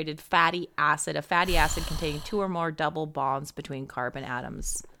polyunsaturated fatty acid, a fatty acid containing 2 or more double bonds between carbon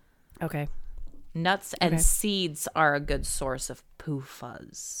atoms. Okay. Nuts and seeds are a good source of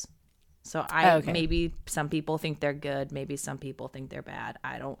PUFAs. So maybe some people think they're good, maybe some people think they're bad.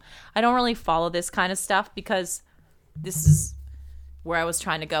 I don't really follow this kind of stuff because this is where I was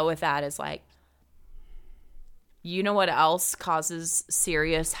trying to go with that is like, you know what else causes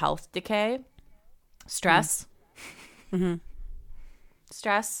serious health decay? Stress.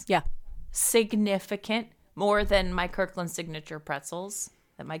 Stress. Yeah. Significant, more than my Kirkland signature pretzels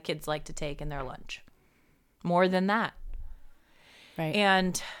that my kids like to take in their lunch. More than that. Right.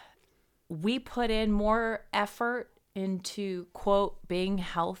 And we put in more effort into, quote, being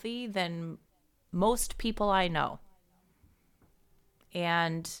healthy than most people I know.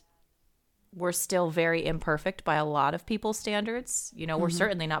 And we're still very imperfect by a lot of people's standards. You know, we're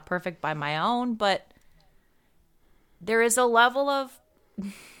certainly not perfect by my own, but there is a level of,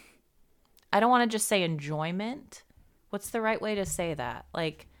 I don't want to just say enjoyment. What's the right way to say that?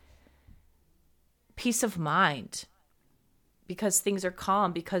 Like peace of mind. Because things are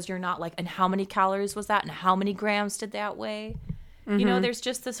calm, because you're not like, and how many calories was that? And how many grams did that weigh? You know, there's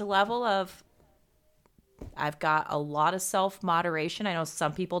just this level of, I've got a lot of self-moderation. I know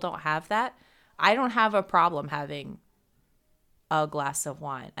some people don't have that. I don't have a problem having a glass of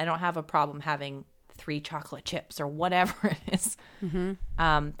wine. I don't have a problem having 3 chocolate chips or whatever it is.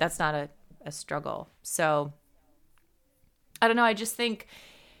 That's not a struggle. So I don't know. I just think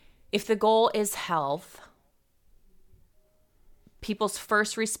if the goal is health, people's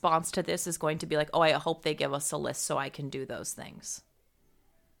first response to this is going to be like, oh, I hope they give us a list so I can do those things.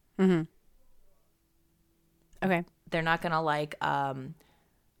 Okay. They're not going to like a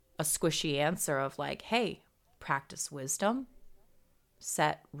squishy answer of like, hey, practice wisdom,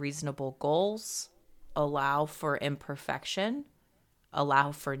 set reasonable goals, allow for imperfection,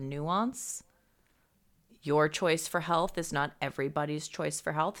 allow for nuance. Your choice for health is not everybody's choice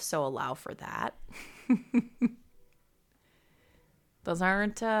for health, so allow for that. Those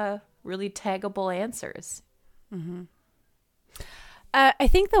aren't really taggable answers. I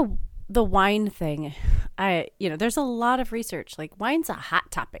think the wine thing, there's a lot of research. Like wine's a hot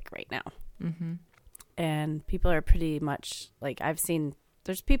topic right now. And people are pretty much like,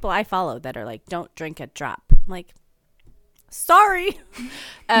 there's people I follow that are like, don't drink a drop. I'm like, sorry.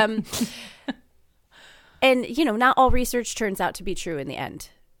 And, not all research turns out to be true in the end,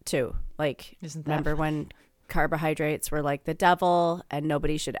 too. Like, remember when carbohydrates were like the devil and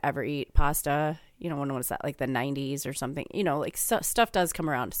nobody should ever eat pasta? When was that? Like the 90s or something? Stuff does come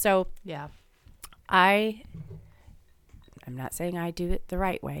around. So, yeah. I'm not saying I do it the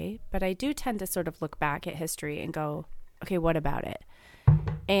right way, but I do tend to sort of look back at history and go, okay, what about it?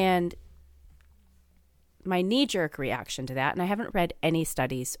 And my knee-jerk reaction to that, and I haven't read any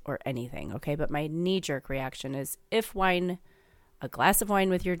studies or anything, okay, but my knee-jerk reaction is if a glass of wine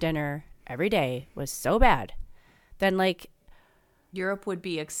with your dinner every day was so bad, then like Europe would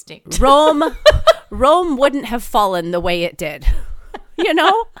be extinct. Rome wouldn't have fallen the way it did. You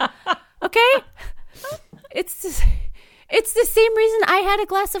know? Okay? It's the same reason I had a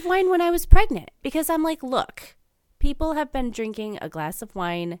glass of wine when I was pregnant. Because I'm like, look, people have been drinking a glass of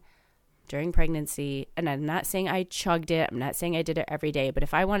wine during pregnancy. And I'm not saying I chugged it. I'm not saying I did it every day. But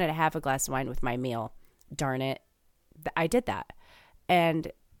if I wanted to have a glass of wine with my meal, darn it, I did that.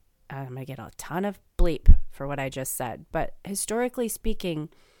 And I'm going to get a ton of bleep for what I just said. But historically speaking,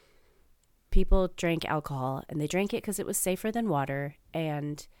 people drank alcohol, and they drank it because it was safer than water.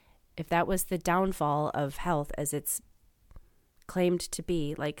 And if that was the downfall of health as it's claimed to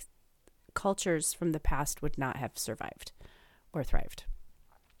be, like, cultures from the past would not have survived or thrived.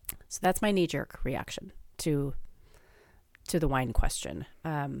 So that's my knee-jerk reaction to the wine question.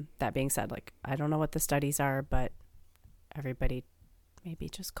 That being said, like, I don't know what the studies are, but everybody maybe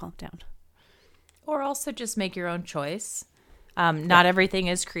just calm down. Or also just make your own choice. Not everything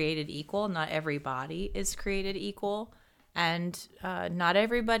is created equal. Not every body is created equal. And not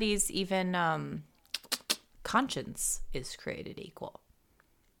everybody's even conscience is created equal.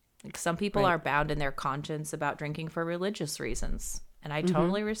 Like, some people are bound in their conscience about drinking for religious reasons. And I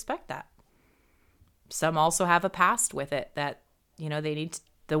totally respect that. Some also have a past with it that, you know, they need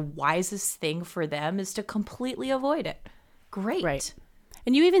the wisest thing for them is to completely avoid it. Great. Right.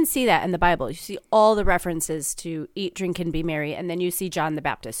 And you even see that in the Bible. You see all the references to eat, drink, and be merry. And then you see John the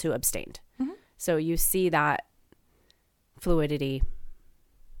Baptist who abstained. Mm-hmm. So you see that fluidity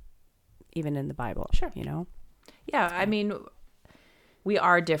even in the Bible. Sure. You know? Yeah. I mean, we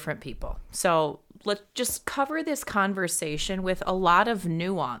are different people. So let's just cover this conversation with a lot of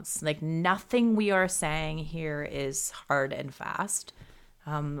nuance. Like, nothing we are saying here is hard and fast.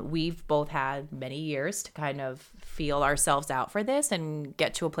 We've both had many years to kind of feel ourselves out for this and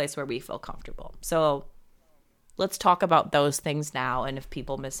get to a place where we feel comfortable. So let's talk about those things now. And if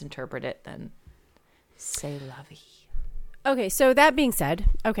people misinterpret it, then say la vie. Okay, so that being said,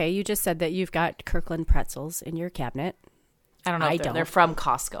 okay, you just said that you've got Kirkland pretzels in your cabinet. I don't know if they're from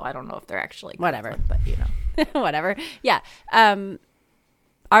Costco. I don't know if they're actually whatever, Kirkland, but you know. Whatever. Yeah.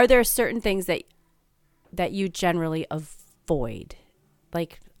 Are there certain things that you generally avoid?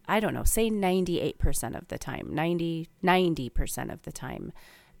 Like, I don't know, say 98% of the time, 90% of the time.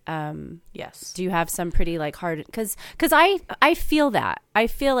 Yes. Do you have some pretty, like, hard, because I feel that. I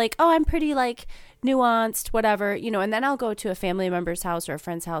feel like, oh, I'm pretty, like, nuanced, whatever, you know, and then I'll go to a family member's house or a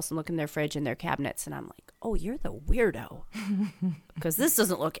friend's house and look in their fridge and their cabinets, and I'm like, oh, you're the weirdo. Because this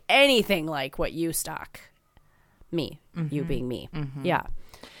doesn't look anything like what you stock. Me. Mm-hmm. You being me. Mm-hmm. Yeah.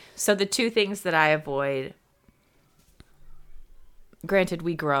 So the two things that I avoid, granted,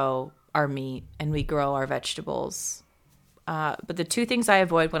 we grow our meat and we grow our vegetables. But the two things I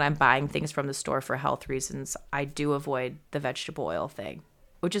avoid when I'm buying things from the store for health reasons, I do avoid the vegetable oil thing,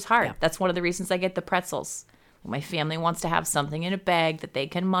 which is hard. Yeah. That's one of the reasons I get the pretzels. My family wants to have something in a bag that they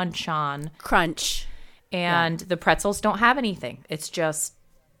can munch on. Crunch. And the pretzels don't have anything. It's just,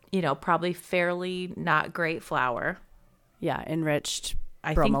 you know, probably fairly not great flour. Yeah, enriched,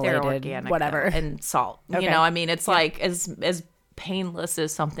 I think they're organic, whatever. And salt. Okay. You know, I mean, it's like as painless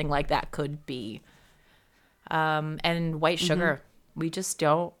as something like that could be. And white sugar, we just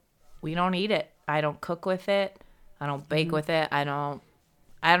don't eat it. I don't cook with it. I don't bake with it. I don't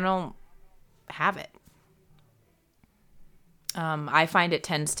have it. I find it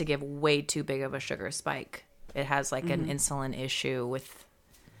tends to give way too big of a sugar spike. It has like an insulin issue with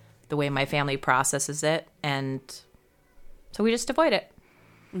the way my family processes it. And so we just avoid it.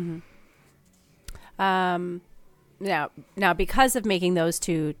 Mm-hmm. Now, because of making those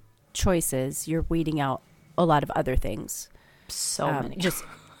two choices, you're weeding out a lot of other things. So many.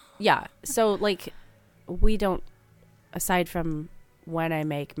 Yeah. So, like, we don't, aside from when I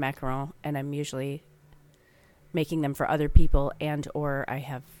make macarons, and I'm usually making them for other people, and or I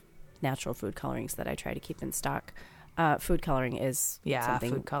have natural food colorings that I try to keep in stock. Food coloring is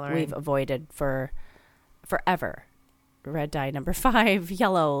something we've avoided for forever. Red dye number 5,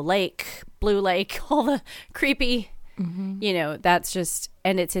 yellow lake, blue lake, all the creepy, you know, that's just,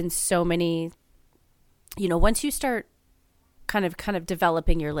 and it's in so many, you know, once you start kind of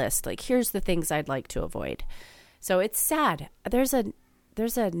developing your list, like, here's the things I'd like to avoid. So it's sad. There's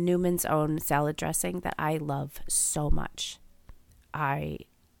a Newman's Own salad dressing that I love so much. I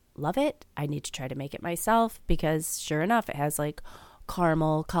love it. I need to try to make it myself because sure enough, it has like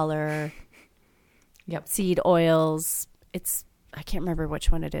caramel color, seed oils. I can't remember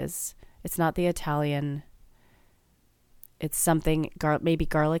which one it is. It's not the Italian. It's something, maybe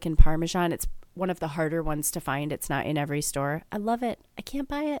garlic and Parmesan. It's one of the harder ones to find. It's not in every store. I love it. I can't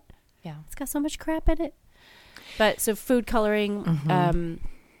buy it. Yeah. It's got so much crap in it. But so food coloring,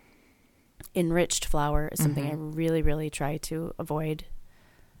 enriched flour is something I really, really try to avoid.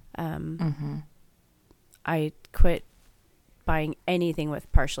 I quit buying anything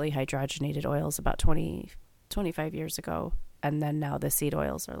with partially hydrogenated oils about 25 years ago. And then now the seed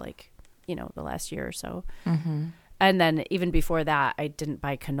oils are like, the last year or so. And then even before that, I didn't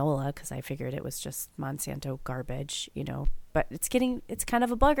buy canola because I figured it was just Monsanto garbage, But it's kind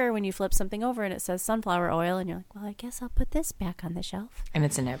of a bugger when you flip something over and it says sunflower oil and you're like, well, I guess I'll put this back on the shelf. And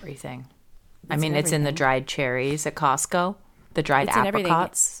it's in everything. It's in the dried cherries at Costco, the dried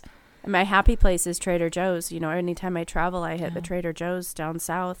apricots. And my happy place is Trader Joe's. Anytime I travel, I hit the Trader Joe's down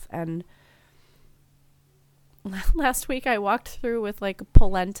south. And last week I walked through with like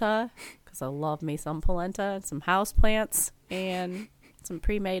polenta because I love me some polenta and some house plants and some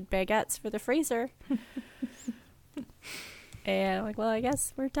pre-made baguettes for the freezer. And I'm like, well, I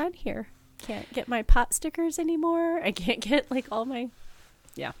guess we're done here. Can't get my pot stickers anymore. I can't get like all my...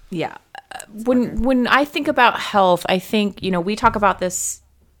 Yeah. When I think about health, I think, we talk about this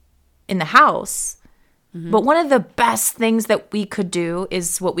in the house, but one of the best things that we could do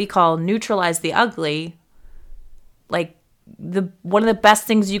is what we call neutralize the ugly. Like one of the best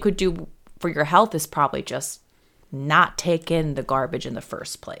things you could do for your health is probably just not take in the garbage in the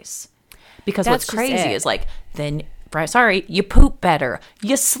first place. Because what's crazy is like, then, you poop better,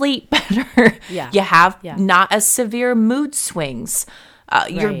 you sleep better, you have not as severe mood swings.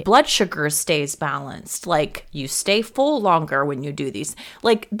 Your blood sugar stays balanced. Like, you stay full longer when you do these.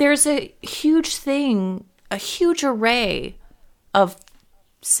 Like, there's a huge array of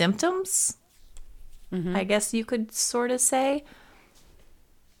symptoms, I guess you could sort of say.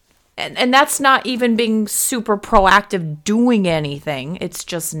 And that's not even being super proactive doing anything. It's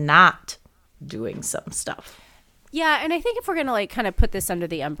just not doing some stuff. Yeah, and I think if we're going to, like, kind of put this under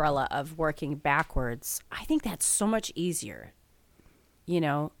the umbrella of working backwards, I think that's so much easier.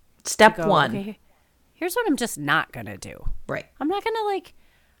 Step one. Okay, here's what I'm just not going to do. Right. I'm not going to like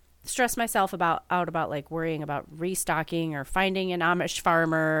stress myself about like worrying about restocking or finding an Amish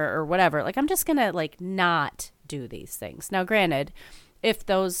farmer or whatever. Like, I'm just going to like not do these things. Now, granted, if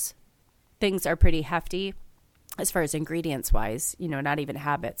those things are pretty hefty as far as ingredients wise, not even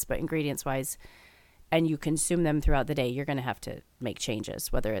habits, but ingredients wise, and you consume them throughout the day, you're going to have to make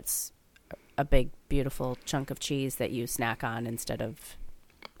changes, whether it's a big, beautiful chunk of cheese that you snack on instead of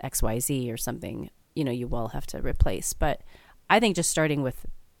XYZ or something, you will have to replace. But I think just starting with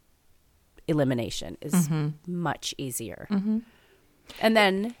elimination is much easier. And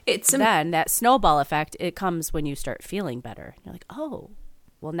then then that snowball effect, it comes when you start feeling better. You're like, oh,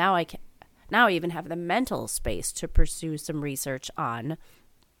 well, now I even have the mental space to pursue some research on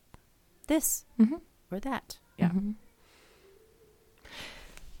this or that. Yeah.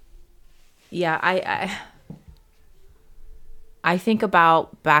 Yeah, I think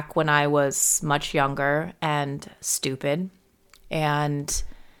about back when I was much younger and stupid, and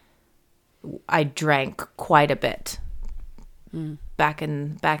I drank quite a bit back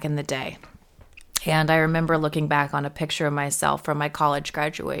in the day. And I remember looking back on a picture of myself from my college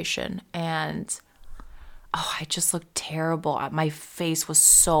graduation, and I just looked terrible. My face was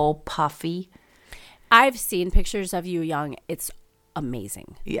so puffy. I've seen pictures of you young. It's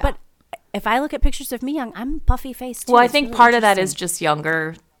amazing. Yeah. But if I look at pictures of me young, I'm puffy faced too. Well, I think really part of that is just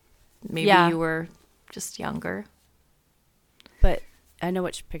younger. Maybe you were just younger. But I know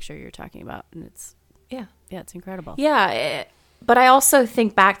which picture you're talking about, and it's it's incredible. Yeah, but I also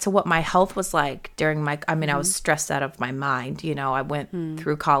think back to what my health was like during I was stressed out of my mind. I went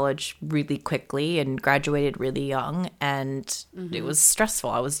through college really quickly and graduated really young, and it was stressful.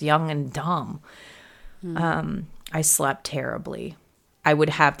 I was young and dumb. I slept terribly. I would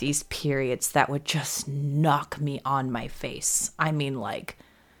have these periods that would just knock me on my face. I mean, like,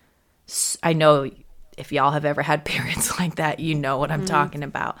 I know if y'all have ever had periods like that, you know what I'm talking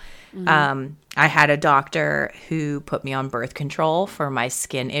about. I had a doctor who put me on birth control for my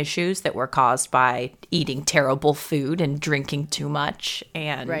skin issues that were caused by eating terrible food and drinking too much.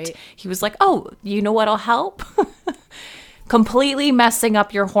 And he was like, oh, you know what'll help? Completely messing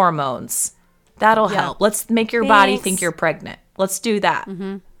up your hormones. That'll help. Let's make your body think you're pregnant. Let's do that.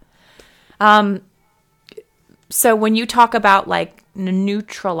 So when you talk about like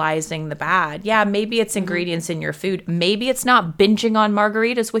neutralizing the bad, maybe it's ingredients in your food. Maybe it's not binging on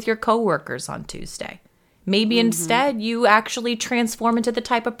margaritas with your coworkers on Tuesday. Maybe instead you actually transform into the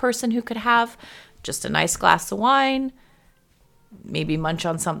type of person who could have just a nice glass of wine, maybe munch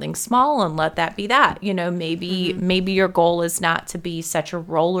on something small and let that be that. Maybe your goal is not to be such a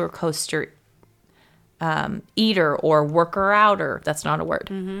roller coaster eater or worker outer. That's not a word.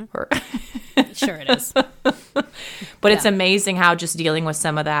 Sure it is. But it's amazing how just dealing with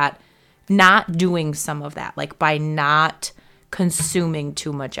some of that, not doing some of that, like by not consuming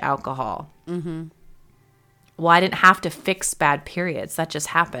too much alcohol. Mm-hmm. Well, I didn't have to fix bad periods. That just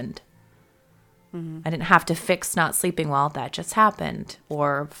happened. Mm-hmm. I didn't have to fix not sleeping well. That just happened.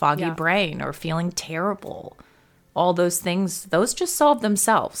 Or foggy brain or feeling terrible. All those things, those just solve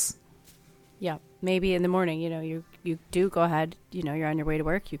themselves. Yeah. Maybe in the morning, you do go ahead, you're on your way to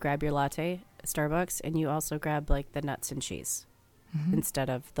work, you grab your latte at Starbucks, and you also grab like the nuts and cheese instead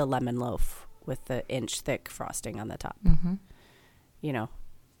of the lemon loaf with the inch thick frosting on the top. Mm-hmm.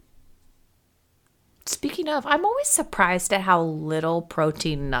 Speaking of, I'm always surprised at how little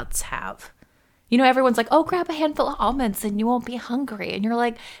protein nuts have. Everyone's like, oh, grab a handful of almonds and you won't be hungry. And you're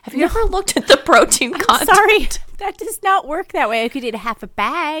like, have you ever looked at the protein content? Sorry, that does not work that way. I could eat a half a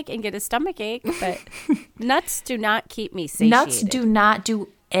bag and get a stomachache, but nuts do not keep me satiated. Nuts do not do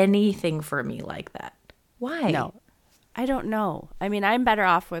anything for me like that. Why? No. I don't know. I mean, I'm better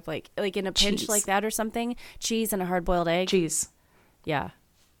off with like in a pinch like that or something, cheese and a hard-boiled egg. Cheese. Yeah.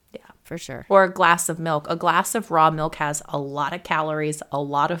 Yeah, for sure. Or a glass of milk. A glass of raw milk has a lot of calories, a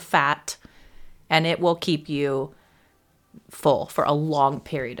lot of fat, and it will keep you full for a long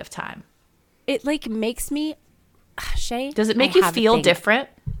period of time. It like makes me, Shay. Does it make you feel different?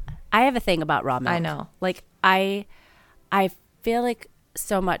 I have a thing about raw milk. I know. Like I feel like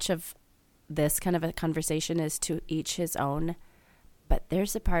so much of this kind of a conversation is to each his own. But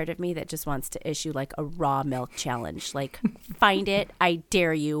there's a part of me that just wants to issue like a raw milk challenge. Like, find it. I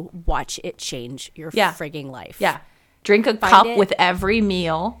dare you. Watch it change your frigging life. Yeah. Drink a cup with every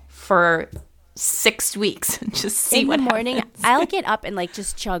meal for 6 weeks and just see what happens. In the morning, I'll get up and like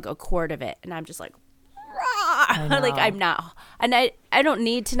just chug a quart of it. And I'm just like, like I'm not. And I don't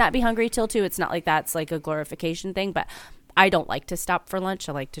need to not be hungry till 2. It's not like that's like a glorification thing. But I don't like to stop for lunch.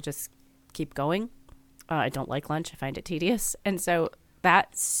 I like to just keep going. I don't like lunch. I find it tedious. And so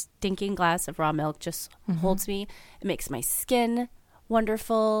that stinking glass of raw milk just holds me. It makes my skin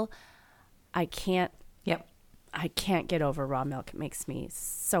wonderful. I can't get over raw milk. It makes me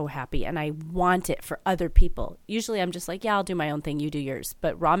so happy. And I want it for other people. Usually I'm just like, yeah, I'll do my own thing. You do yours.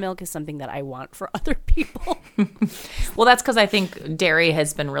 But raw milk is something that I want for other people. Well, that's because I think dairy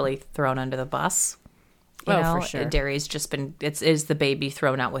has been really thrown under the bus. You know? For sure. Dairy's just been, it is the baby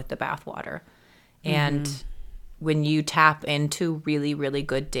thrown out with the bathwater. And when you tap into really, really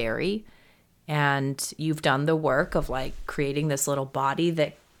good dairy and you've done the work of like creating this little body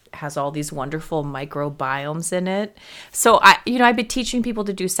that has all these wonderful microbiomes in it. So I've been teaching people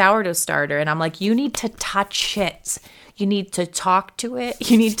to do sourdough starter and I'm like, you need to touch it. You need to talk to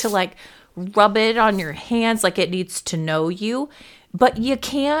it. You need to like rub it on your hands like it needs to know you. But you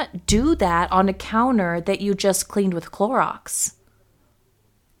can't do that on a counter that you just cleaned with Clorox.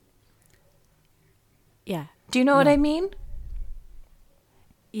 Yeah. Do you know what I mean?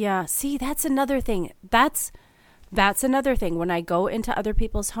 Yeah. See, that's another thing. That's another thing. When I go into other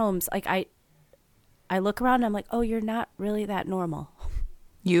people's homes, like I look around and I'm like, oh, you're not really that normal.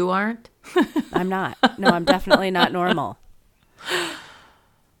 You aren't? I'm not. No, I'm definitely not normal.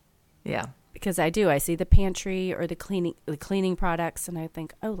 Yeah. Because I see the pantry or the cleaning products and I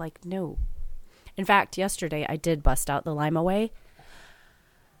think, oh, like, no. In fact, yesterday I did bust out the Lime Away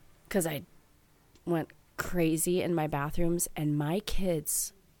because I went crazy in my bathrooms and my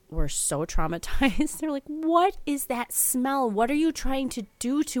kids were so traumatized. They're like, what is that smell? What are you trying to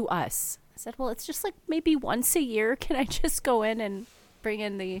do to us? I said, well, it's just like maybe once a year. Can I just go in and bring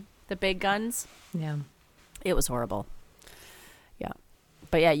in the big guns? Yeah. It was horrible. Yeah.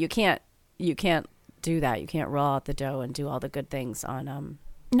 But yeah, you can't do that. You can't roll out the dough and do all the good things on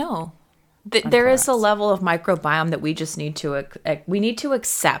No. There is a level of microbiome that we just need to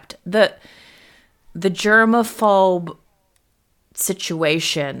accept. The germaphobe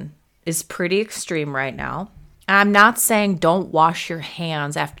situation is pretty extreme right now. I'm not saying don't wash your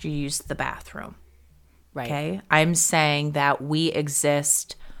hands after you use the bathroom. Right. Okay? I'm saying that we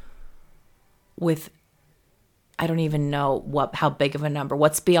exist with, I don't even know how big of a number.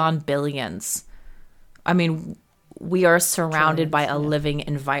 What's beyond billions? I mean, we are surrounded by a living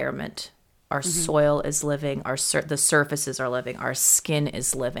environment. Our soil is living. The surfaces are living. Our skin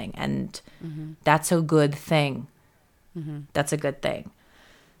is living. And that's a good thing. That's a good thing.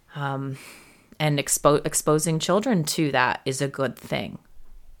 And exposing children to that is a good thing.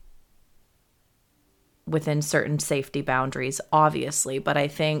 Within certain safety boundaries, obviously. But I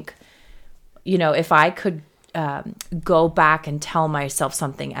think, if I could go back and tell myself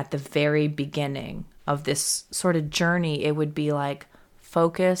something at the very beginning of this sort of journey, it would be like,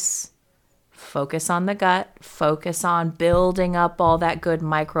 focus focus on the gut, focus on building up all that good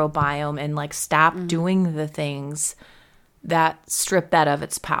microbiome, and like stop doing the things that strip that of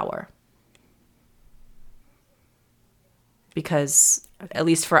its power. Because at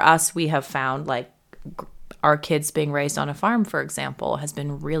least for us, we have found like our kids being raised on a farm, for example, has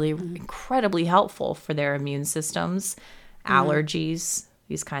been really incredibly helpful for their immune systems, allergies,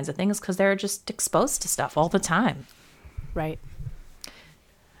 these kinds of things, because they're just exposed to stuff all the time. Right.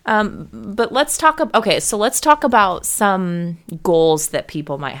 But let's talk about some goals that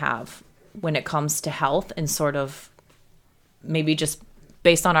people might have when it comes to health, and sort of maybe just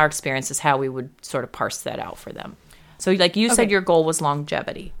based on our experiences, how we would sort of parse that out for them. So like you said, your goal was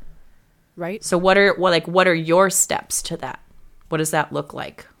longevity. Right. So what are your steps to that? What does that look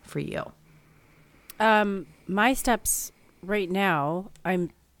like for you? My steps right now,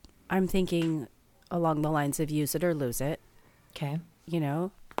 I'm thinking along the lines of use it or lose it. Okay. You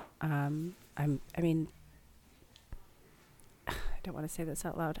know, I don't want to say this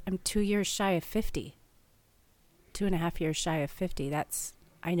out loud. I'm 2 years shy of 50. 2.5 years shy of 50.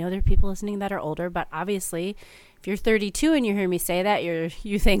 I know there are people listening that are older, but obviously if you're 32 and you hear me say that,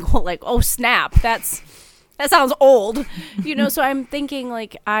 you think, well, like, oh snap, that sounds old, you know. So I'm thinking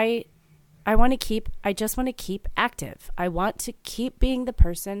like I just want to keep active. I want to keep being the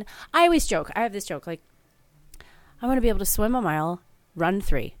person. I always joke. I have this joke, like, I want to be able to swim a mile, run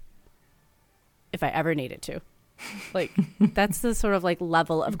 3 if I ever needed to. Like, that's the sort of like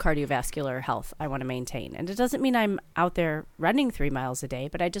level of cardiovascular health I want to maintain. And it doesn't mean I'm out there running 3 miles a day,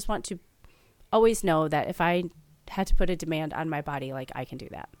 but I just want to always know that if I had to put a demand on my body, like, I can do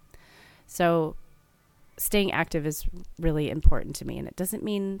that. So staying active is really important to me. And it doesn't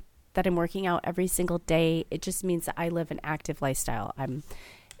mean that I'm working out every single day. It just means that I live an active lifestyle. I'm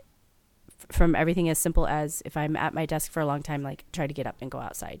from everything as simple as if I'm at my desk for a long time, like, try to get up and go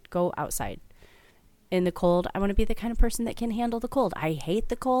outside. In the cold, I want to be the kind of person that can handle the cold. I hate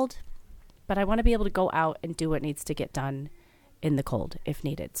the cold, but I want to be able to go out and do what needs to get done in the cold if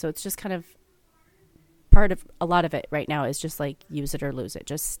needed. So it's just kind of part of a lot of it right now is just like use it or lose it.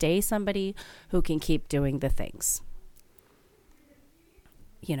 Just stay somebody who can keep doing the things.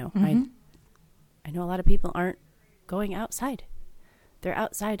 You know, I know a lot of people aren't going outside. They're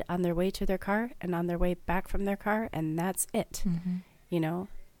outside on their way to their car and on their way back from their car, and that's it. You know?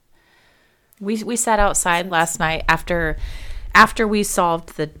 We sat outside last night after we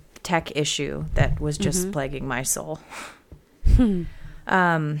solved the tech issue that was just plaguing my soul.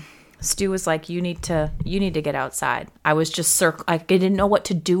 Stu was like, you need to get outside. I was just I didn't know what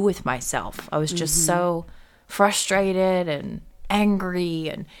to do with myself. I was just so frustrated and angry,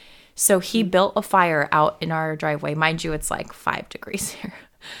 and so he built a fire out in our driveway. Mind you, it's like 5 degrees here.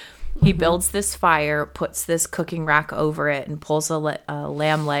 He builds this fire, puts this cooking rack over it, and pulls a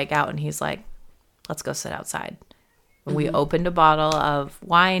lamb leg out, and he's like, let's go sit outside. And we opened a bottle of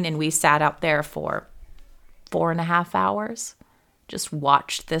wine, and we sat out there for 4.5 hours. Just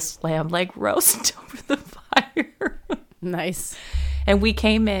watched this lamb leg roast over the fire. Nice. And we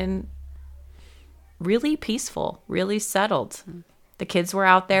came in really peaceful, really settled. The kids were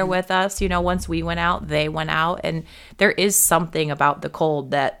out there with us. You know, once we went out, they went out. And there is something about the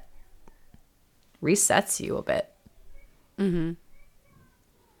cold that resets you a bit.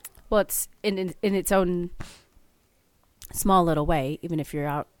 Well, it's in its own small little way, even if you're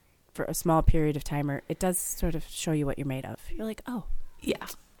out for a small period of time, or it does sort of show you what you're made of. You're like, oh. Yeah.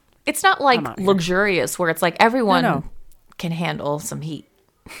 It's not like luxurious where it's like everyone can handle some heat.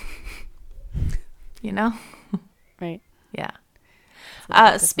 You know? Right. Yeah.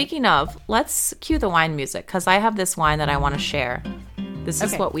 Speaking of, let's cue the wine music, because I have this wine that I want to share. This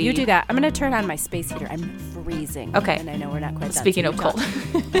is what we... You do that. I'm going to turn on my space heater. I'm freezing. Okay. And I know we're not quite done. Speaking of cold.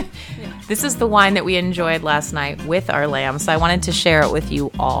 This is the wine that we enjoyed last night with our lamb, so I wanted to share it with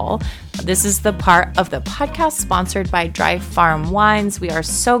you all. This is the part of the podcast sponsored by Dry Farm Wines. We are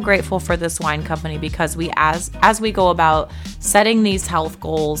so grateful for this wine company because we, as we go about setting these health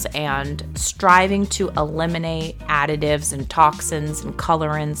goals and striving to eliminate additives and toxins and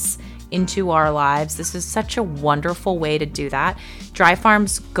colorants into our lives, this is such a wonderful way to do that. Dry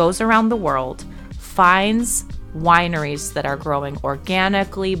Farms goes around the world, finds wineries that are growing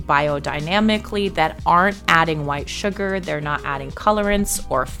organically, biodynamically, that aren't adding white sugar, they're not adding colorants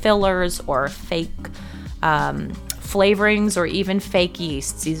or fillers or fake flavorings or even fake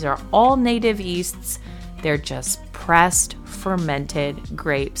yeasts. These are all native yeasts. They're just pressed, fermented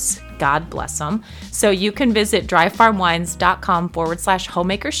grapes. God bless them. So you can visit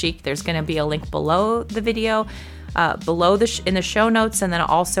dryfarmwines.com/homemaker chic. There's going to be a link below the video, in the show notes, and then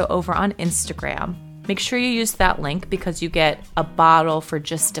also over on Instagram. make sure you use that link because you get a bottle for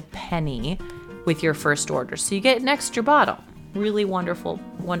just a penny with your first order. So you get an extra bottle. Really wonderful,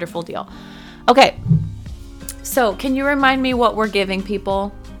 wonderful deal. Okay. So can you remind me what we're giving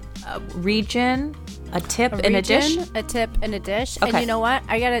people? A region, a tip, and a dish? A tip, and a dish. Okay. And you know what?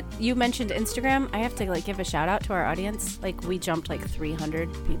 You mentioned Instagram. I have to give a shout out to our audience. We jumped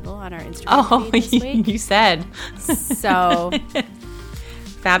 300 people on our Instagram feed this week. You said. So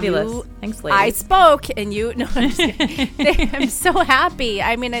fabulous. Thanks, ladies. I spoke, and you. No, I'm just kidding. I'm so happy.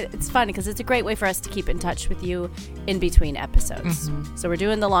 I mean, it's fun because it's a great way for us to keep in touch with you in between episodes. So we're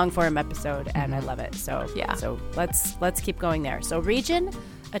doing the long form episode, and I love it. So yeah. So let's keep going there. So region,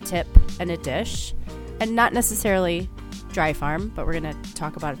 a tip, and a dish, and not necessarily Dry Farm, but we're gonna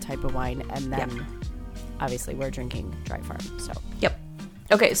talk about a type of wine, and then obviously we're drinking Dry Farm. So yep.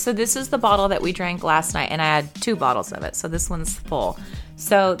 Okay, so this is the bottle that we drank last night, and I had 2 bottles of it, so this one's full.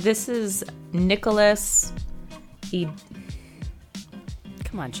 So this is Nicholas come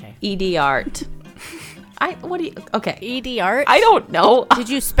on, Shay. E.D. Art. Okay. E.D. Art? I don't know. Did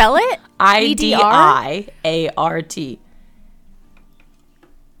you spell it? I-D-I-A-R-T.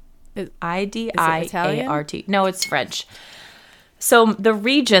 Italian? No, it's French. So the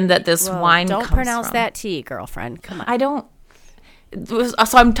region that this wine comes from. Don't pronounce that T, girlfriend. Come on. I don't. So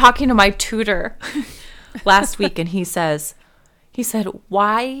I'm talking to my tutor last week, and he said,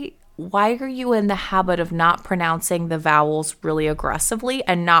 why are you in the habit of not pronouncing the vowels really aggressively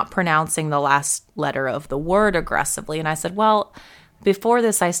and not pronouncing the last letter of the word aggressively? And I said, well, before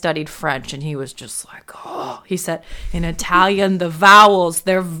this, I studied French, and he was just like, oh, he said, in Italian, the vowels,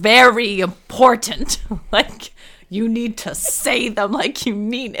 they're very important. You need to say them like you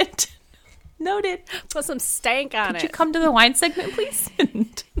mean it. Noted. Put some stank on it. Could you come to the wine segment, please?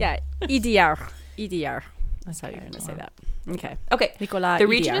 Yeah, EDR. EDR. That's how you're going to say that. Okay. Nicolas the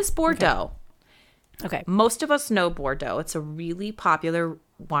region EDR. is Bordeaux. Okay. Most of us know Bordeaux. It's a really popular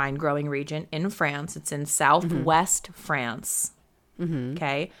wine growing region in France. It's in southwest France.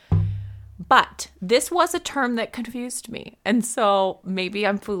 Okay. But this was a term that confused me. And so maybe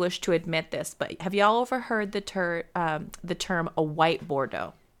I'm foolish to admit this, but have y'all ever heard the term a white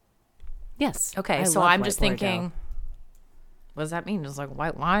Bordeaux? Yes. Okay, so I'm just thinking, what does that mean? It's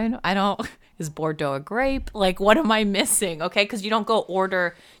white wine? Is Bordeaux a grape? What am I missing? Okay, because you don't go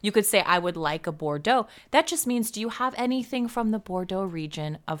order, you could say, I would like a Bordeaux. That just means, do you have anything from the Bordeaux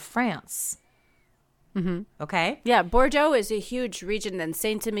region of France? Okay. Yeah, Bordeaux is a huge region, and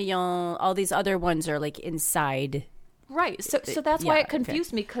Saint-Emilion, all these other ones are inside. Right, so that's why it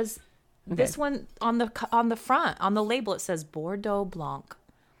confused me, because this one on the front, on the label, it says Bordeaux Blanc.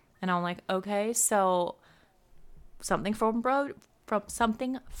 And I'm like, okay, so something from Bordeaux,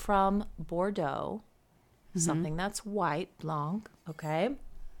 something that's white, blanc, okay?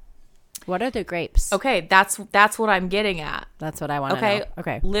 What are the grapes? Okay, that's what I'm getting at. That's what I want to know.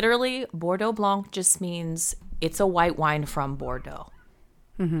 Okay. Literally, Bordeaux Blanc just means it's a white wine from Bordeaux.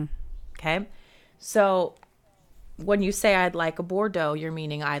 Okay? So when you say I'd like a Bordeaux, you're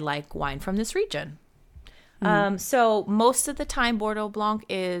meaning I like wine from this region. So most of the time, Bordeaux Blanc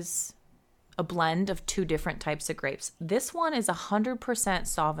is a blend of 2 different types of grapes. This one is 100%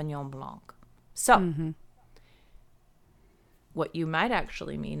 Sauvignon Blanc. So what you might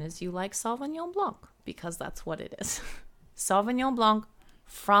actually mean is you like Sauvignon Blanc, because that's what it is. Sauvignon Blanc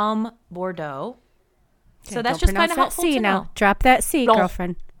from Bordeaux. Okay, so that's just kind of helpful C to now. know. Drop that C, Blanc.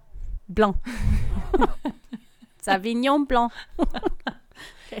 girlfriend. Blanc. Sauvignon Blanc.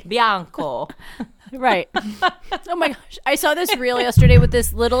 Bianco. Right. Oh my gosh. I saw this reel yesterday with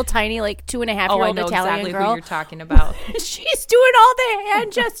this little tiny 2.5-year-old Italian exactly girl. who you're talking about. She's doing all the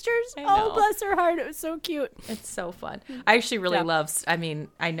hand gestures. I Oh, know. bless her heart. It was so cute. It's so fun. I actually really love, I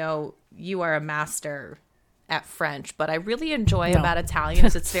know you are a master at French, but I really enjoy about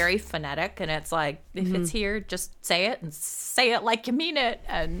Italians. It's very phonetic, and it's if it's here, just say it and say it like you mean it,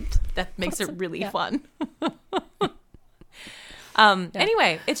 and that makes it really fun.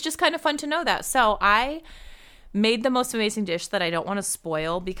 Anyway, it's just kind of fun to know that. So I made the most amazing dish that I don't want to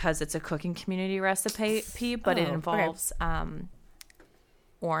spoil because it's a cooking community recipe, but it involves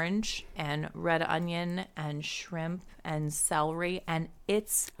orange and red onion and shrimp and celery, and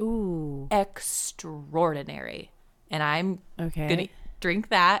it's extraordinary. And I'm gonna drink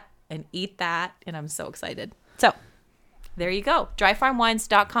that and eat that, and I'm so excited. So there you go.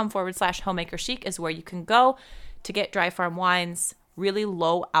 dryfarmwines.com/homemaker chic is where you can go to get Dry Farm wines, really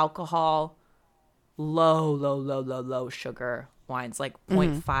low alcohol, low sugar wines,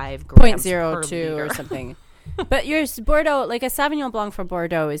 0.5 grams 0.02 per liter. or something. But yours, Bordeaux, a Sauvignon Blanc from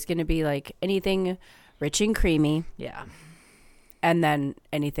Bordeaux is going to be anything rich and creamy. Yeah. And then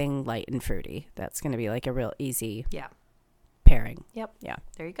anything light and fruity. That's going to be like a real easy pairing. Yep. Yeah.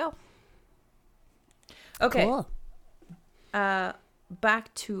 There you go. Okay. Cool.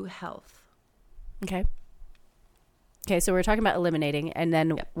 Back to health. Okay. Okay, so we're talking about eliminating, and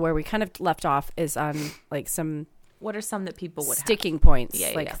then where we kind of left off is on like some... What are some that people would sticking points?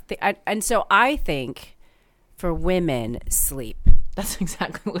 Yeah, like, yeah. And so I think for women, sleep. That's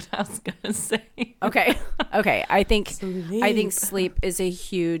exactly what I was gonna say. Okay. I think sleep is a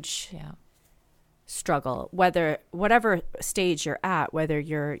huge struggle. Whatever stage you're at, whether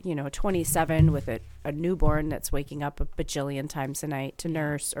you're 27 with a newborn that's waking up a bajillion times a night to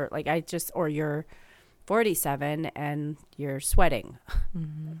nurse, or or you're 47 and you're sweating.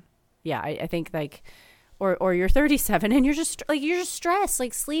 Mm-hmm. Yeah, I think like, or you're 37 and you're just stressed.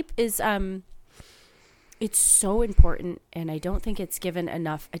 Like sleep is it's so important, and I don't think it's given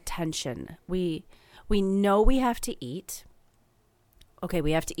enough attention. We know we have to eat. Okay,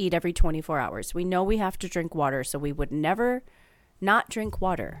 we have to eat every 24 hours. We know we have to drink water, so we would never not drink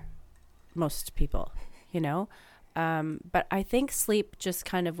water. Most people, But I think sleep just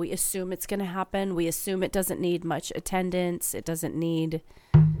kind of, we assume it's going to happen. We assume it doesn't need much attendance. It doesn't need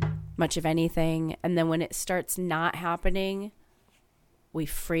much of anything. And then when it starts not happening, we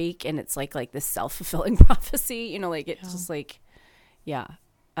freak, and it's like this self-fulfilling prophecy, it's just like,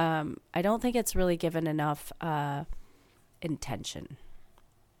 I don't think it's really given enough intention.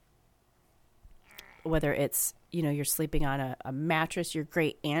 Whether it's, you're sleeping on a mattress your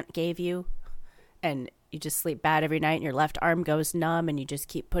great aunt gave you, and you just sleep bad every night and your left arm goes numb and you just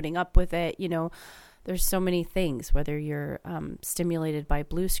keep putting up with it. There's so many things, whether you're stimulated by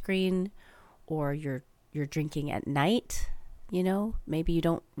blue screen or you're drinking at night, maybe you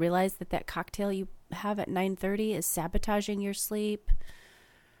don't realize that cocktail you have at 9:30 is sabotaging your sleep.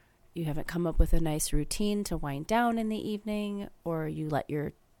 You haven't come up with a nice routine to wind down in the evening, or you let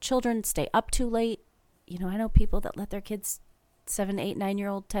your children stay up too late. I know people that let their kids 7, 8,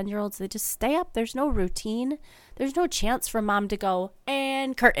 9-year-old, 10-year-olds, they just stay up. There's no routine. There's no chance for mom to go,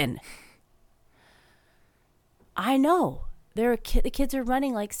 and curtain. I know. The kids are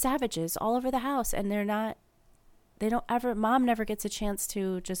running like savages all over the house, and mom never gets a chance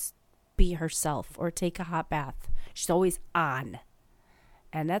to just be herself or take a hot bath. She's always on.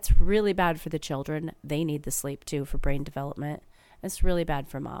 And that's really bad for the children. They need the sleep too for brain development. It's really bad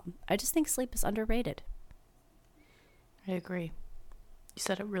for mom. I just think sleep is underrated. I agree. You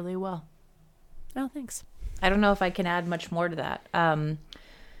said it really well. Oh, thanks. I don't know if I can add much more to that.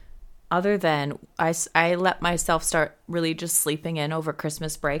 Other than I let myself start really just sleeping in over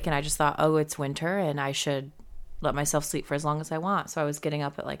Christmas break, and I just thought, it's winter and I should let myself sleep for as long as I want. So I was getting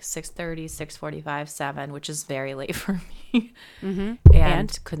up at like 6:30, 6:45, 7, which is very late for me. Mm-hmm.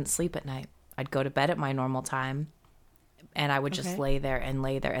 And couldn't sleep at night. I'd go to bed at my normal time, and I would just lay there. And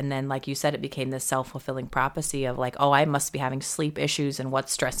then, like you said, it became this self-fulfilling prophecy of like, I must be having sleep issues and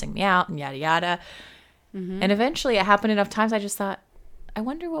what's stressing me out and yada, yada. Mm-hmm. And eventually it happened enough times. I just thought, I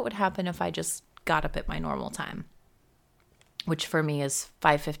wonder what would happen if I just got up at my normal time, which for me is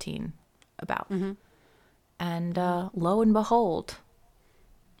 5:15 about. Mm-hmm. And lo and behold,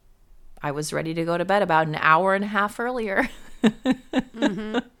 I was ready to go to bed about an hour and a half earlier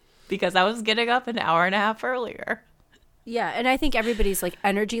mm-hmm. because I was getting up an hour and a half earlier. Yeah, and I think everybody's like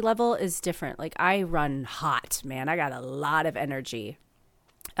energy level is different. Like I run hot, man. I got a lot of energy.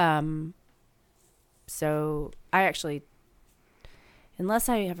 So I actually, unless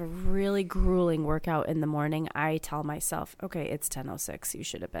I have a really grueling workout in the morning, I tell myself, okay, it's 10:06. You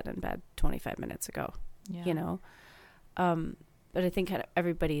should have been in bed 25 minutes ago. Yeah. But I think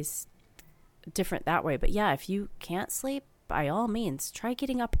everybody's different that way. But yeah, if you can't sleep, by all means, try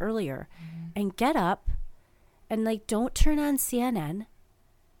getting up earlier and get up. And, like, don't turn on CNN.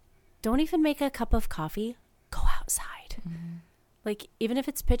 Don't even make a cup of coffee. Go outside. Mm-hmm. Like, even if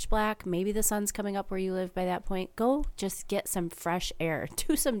it's pitch black, maybe the sun's coming up where you live by that point, go just get some fresh air.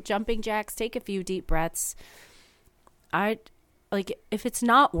 Do some jumping jacks. Take a few deep breaths. If it's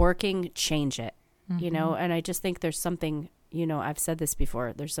not working, change it, mm-hmm. And I just think there's something, I've said this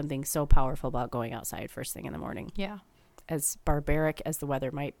before, there's something so powerful about going outside first thing in the morning. Yeah. As barbaric as the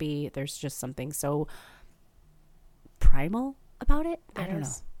weather might be, there's just something so primal about it. I don't know.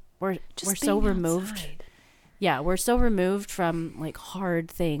 We're so removed. Outside. Yeah, we're so removed from like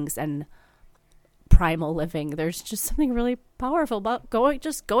hard things and primal living. There's just something really powerful about going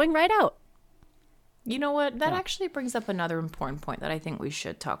right out. You know what? That actually brings up another important point that I think we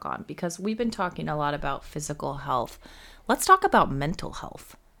should talk on, because we've been talking a lot about physical health. Let's talk about mental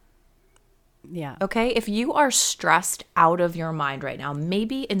health. Yeah. Okay? If you are stressed out of your mind right now,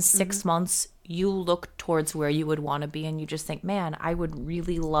 maybe in 6 months you look towards where you would want to be and you just think, man, I would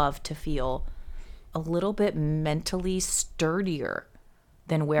really love to feel a little bit mentally sturdier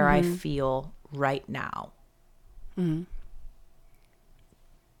than where I feel right now.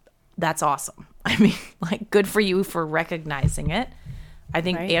 That's awesome. I mean, like, good for you for recognizing it. I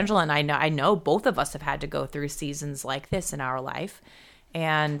think Angela and I know both of us have had to go through seasons like this in our life.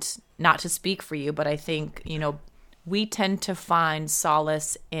 And not to speak for you, but I think, we tend to find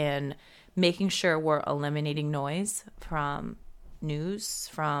solace in making sure we're eliminating noise from news,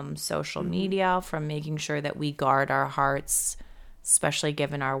 from social media, from making sure that we guard our hearts, especially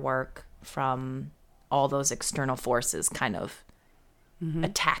given our work, from all those external forces kind of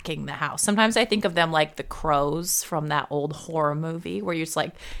attacking the house. Sometimes I think of them like the crows from that old horror movie where you're just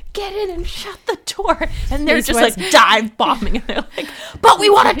like, get in and shut the door. And they're just like dive bombing. And they're like, but we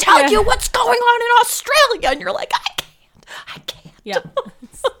want to tell you what's going on in Australia. And you're like, I can't. Yeah.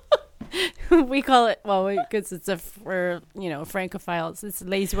 We call it, because it's Francophiles. It's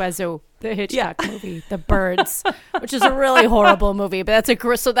Les Oiseaux, the Hitchcock movie, The Birds, which is a really horrible movie, but that's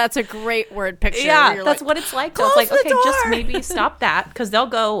a great word picture. Yeah, that's what it's like. So it's like, okay, door. just maybe stop that, because they'll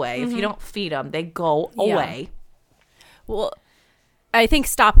go away. If you don't feed them, they go away. Well, I think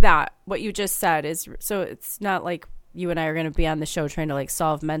stop that. What you just said is, so it's not like you and I are going to be on the show trying to like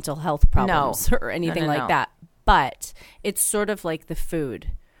solve mental health problems or anything like that. But it's sort of like the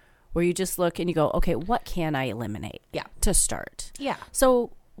food, where you just look and you go, okay, what can I eliminate? Yeah. To start. Yeah.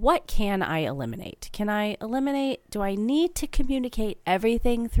 So what can I eliminate? Do I need to communicate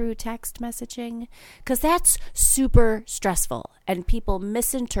everything through text messaging? Because that's super stressful and people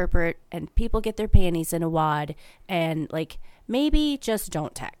misinterpret and people get their panties in a wad, and like, maybe just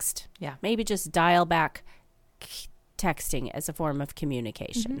don't text. Yeah. Maybe just dial back texting as a form of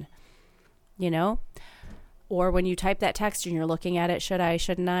communication, Or when you type that text and you're looking at it, should I,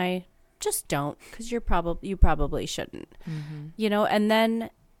 shouldn't I? Just don't, because you probably shouldn't. And then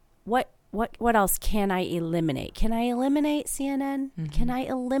what else can I eliminate? Can I eliminate CNN? Can I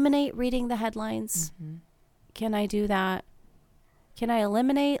eliminate reading the headlines? Can I do that? Can I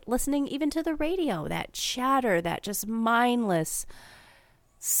eliminate listening even to the radio, that chatter, that just mindless,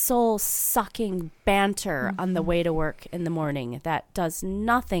 soul-sucking banter on the way to work in the morning that does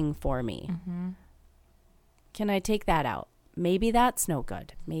nothing for me? Can I take that out? Maybe that's no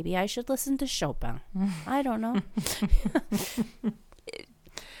good. Maybe I should listen to Chopin. I don't know.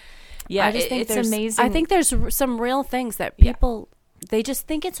 Yeah, I just think it's amazing. I think there's some real things that people, they just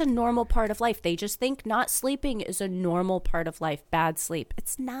think it's a normal part of life. They just think not sleeping is a normal part of life, bad sleep.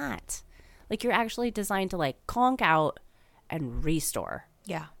 It's not. Like, you're actually designed to like conk out and restore.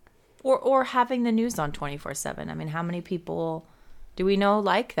 Yeah. Or having the news on 24/7. I mean, how many people do we know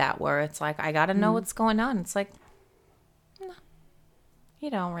like that, where it's like, I got to know what's going on? It's like, no, you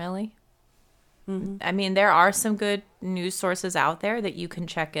don't really. I mean, there are some good news sources out there that you can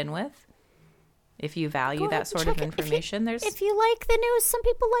check in with if you value that sort of information. If you like the news, some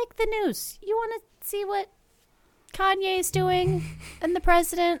people like the news. You want to see what Kanye's doing and the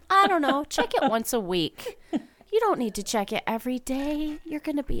president? I don't know. Check it once a week. You don't need to check it every day. You're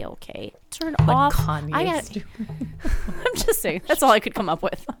going to be okay. Turn off. I'm just saying. That's all I could come up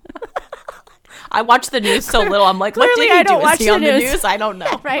with. I watch the news so little. I'm like, what did he do? Is he on the news? I don't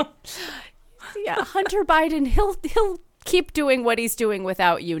know. Right. Yeah, Hunter Biden, he'll keep doing what he's doing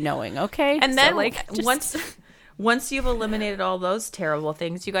without you knowing, okay? And then once you've eliminated all those terrible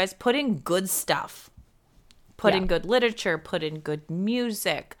things, you guys put in good stuff. Put in good literature, put in good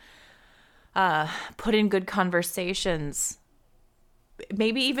music, put in good conversations,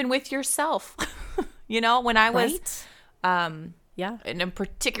 maybe even with yourself. When I was in a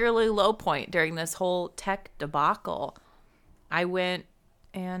particularly low point during this whole tech debacle, I went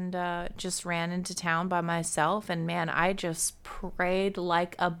and just ran into town by myself, and man, I just prayed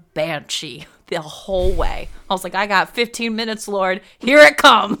like a banshee the whole way. I was like, I got 15 minutes, Lord, here it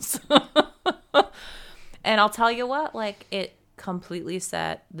comes. And I'll tell you what, like, it completely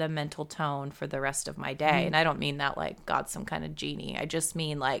set the mental tone for the rest of my day. And I don't mean that like God's some kind of genie. I just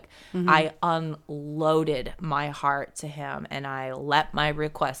mean like I unloaded my heart to him and I let my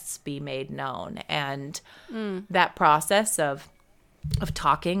requests be made known. And that process of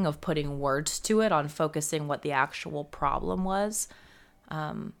talking, of putting words to it, on focusing what the actual problem was,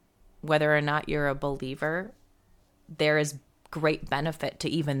 whether or not you're a believer, there is great benefit to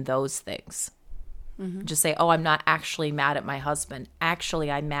even those things. Just say, oh, I'm not actually mad at my husband.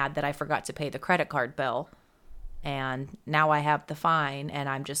 Actually, I'm mad that I forgot to pay the credit card bill. And now I have the fine and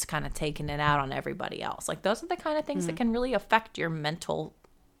I'm just kind of taking it out on everybody else. Like, those are the kind of things that can really affect your mental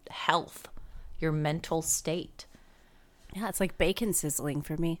health. your mental state. Yeah, it's like bacon sizzling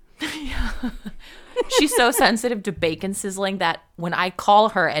for me. She's so sensitive to bacon sizzling that when I call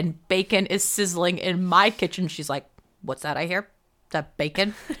her and bacon is sizzling in my kitchen, she's like, what's that I hear? That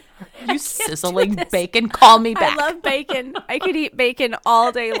bacon? You sizzling bacon? Call me back. I love bacon. I could eat bacon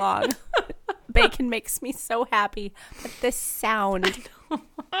all day long. Bacon makes me so happy. But this sound.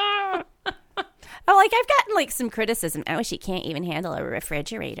 Oh, like I've gotten like some criticism. Oh, she can't even handle a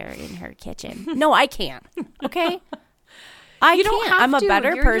refrigerator in her kitchen. No, I can't. Okay? You don't have I'm a to.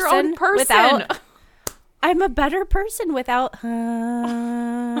 better You're your own person without. I'm a better person without in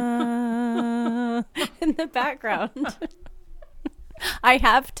the background. I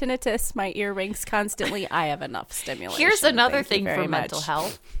have tinnitus. My ear rings constantly. I have enough stimulation. Here's another Thank thing for mental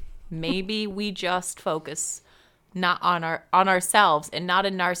health. Maybe we just focus not on ourselves, and not a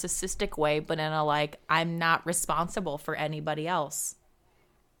narcissistic way, but in a like, I'm not responsible for anybody else.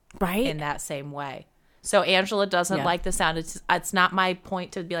 Right? In that same way. So Angela doesn't like the sound. It's not my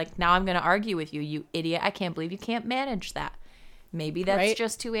point to be like, now I'm going to argue with you, you idiot. I can't believe you can't manage that. Maybe that's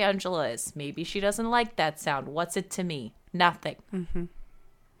just who Angela is. Maybe she doesn't like that sound. What's it to me? Nothing. Mm-hmm.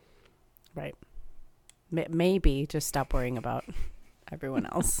 Right. Maybe just stop worrying about everyone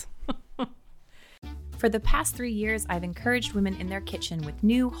else. For the past 3 years, I've encouraged women in their kitchen with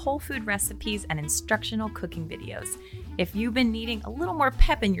new whole food recipes and instructional cooking videos. If you've been needing a little more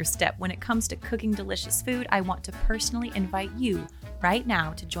pep in your step when it comes to cooking delicious food, I want to personally invite you right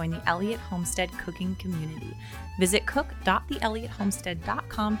now to join the Elliott Homestead cooking community. Visit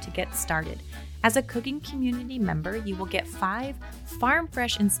cook.theelliottHomestead.com to get started. As a cooking community member, you will get 5 farm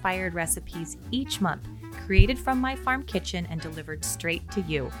fresh inspired recipes each month, created from my farm kitchen and delivered straight to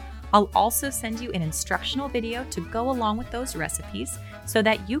you. I'll also send you an instructional video to go along with those recipes so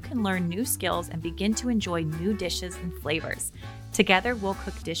that you can learn new skills and begin to enjoy new dishes and flavors. Together, we'll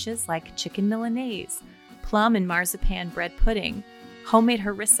cook dishes like chicken Milanese, plum and marzipan bread pudding, homemade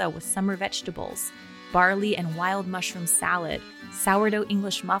harissa with summer vegetables, barley and wild mushroom salad, sourdough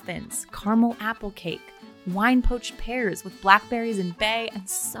English muffins, caramel apple cake, wine poached pears with blackberries and bay, and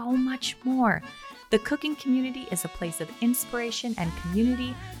so much more. The cooking community is a place of inspiration and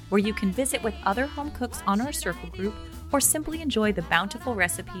community where you can visit with other home cooks on our circle group or simply enjoy the bountiful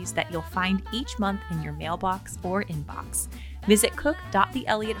recipes that you'll find each month in your mailbox or inbox. Visit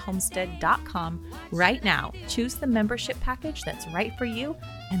cook.theelliottHomestead.com right now. Choose the membership package that's right for you,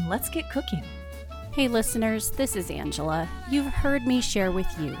 and let's get cooking. Hey listeners, this is Angela. You've heard me share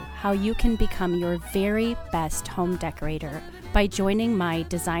with you how you can become your very best home decorator by joining my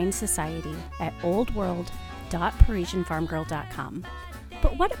design society at oldworld.parisianfarmgirl.com.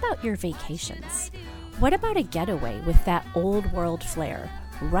 But what about your vacations? What about a getaway with that old world flair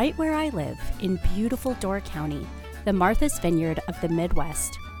right where I live in beautiful Door County, the Martha's Vineyard of the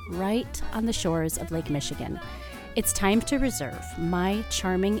Midwest, right on the shores of Lake Michigan? It's time to reserve my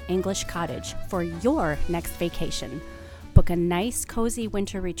charming English cottage for your next vacation. Book a nice, cozy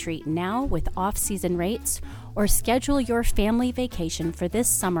winter retreat now with off-season rates, or schedule your family vacation for this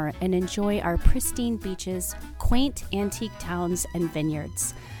summer and enjoy our pristine beaches, quaint antique towns, and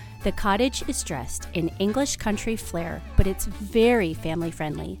vineyards. The cottage is dressed in English country flair, but it's very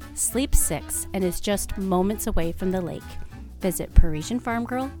family-friendly, sleeps 6, and is just moments away from the lake. Visit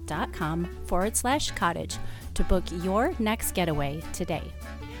ParisianFarmGirl.com/cottage to book your next getaway today.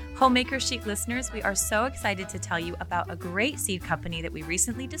 Homemaker Chic listeners, we are so excited to tell you about a great seed company that we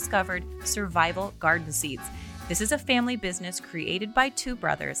recently discovered, Survival Garden Seeds. This is a family business created by 2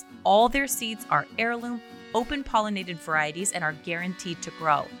 brothers. All their seeds are heirloom, open-pollinated varieties and are guaranteed to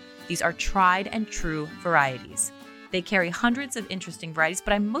grow. These are tried and true varieties. They carry hundreds of interesting varieties,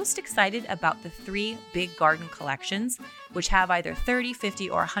 but I'm most excited about the 3 big garden collections, which have either 30, 50,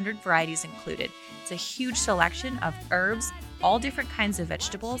 or 100 varieties included. It's a huge selection of herbs, all different kinds of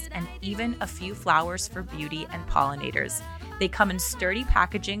vegetables, and even a few flowers for beauty and pollinators. They come in sturdy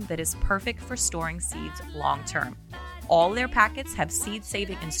packaging that is perfect for storing seeds long term. All their packets have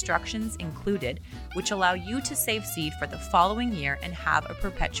seed-saving instructions included, which allow you to save seed for the following year and have a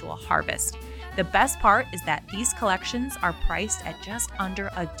perpetual harvest. The best part is that these collections are priced at just under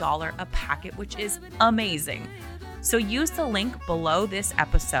 $1 a packet, which is amazing. So use the link below this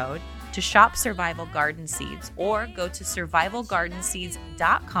episode to shop Survival Garden Seeds, or go to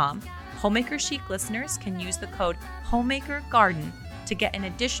survivalgardenseeds.com. Homemaker Chic listeners can use the code HomemakerGarden to get an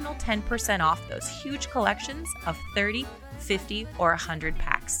additional 10% off those huge collections of 30, 50, or 100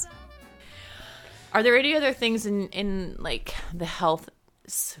 packs. Are there any other things in like the health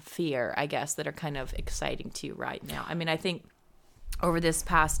sphere, I guess, that are kind of exciting to you right now? I mean, I think over this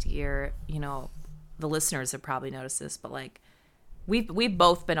past year, you know, the listeners have probably noticed this, but like we've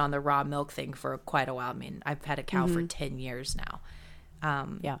both been on the raw milk thing for quite a while. I mean, I've had a cow for 10 years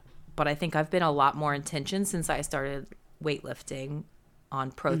now. Yeah. But I think I've been a lot more intention since I started weightlifting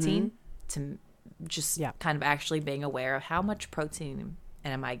on protein to just kind of actually being aware of how much protein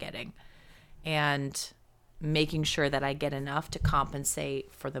am I getting and making sure that I get enough to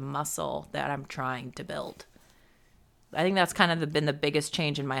compensate for the muscle that I'm trying to build. I think that's kind of been the biggest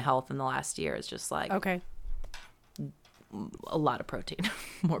change in my health in the last year is just like a lot of protein,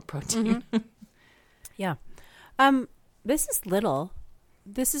 more protein. Yeah. This is little.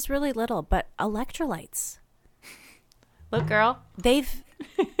 This is really little, but electrolytes. Look, girl. They've,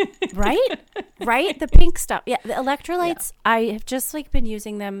 right? The pink stuff. Yeah, the electrolytes, I have just like been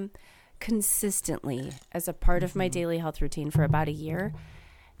using them consistently as a part of my daily health routine for about a year.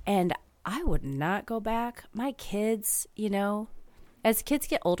 And I would not go back. My kids, you know, as kids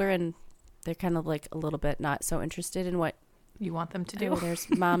get older and they're kind of like a little bit not so interested in what you want them to do. There's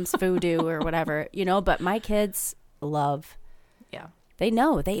mom's voodoo or whatever, you know, but my kids love. Yeah. They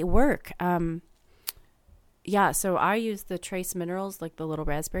know they work. Yeah, so I use the trace minerals, like the little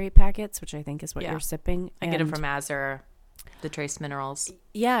raspberry packets, which I think is what you're sipping. I get them from Azure, the trace minerals.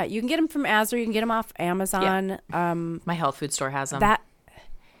 Yeah, you can get them from Azure. You can get them off Amazon. Yeah. My health food store has them.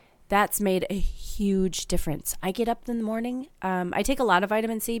 That's made a huge difference. I get up in the morning. I take a lot of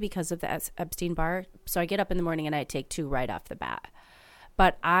vitamin C because of the Epstein-Barr. So I get up in the morning and I take 2 right off the bat.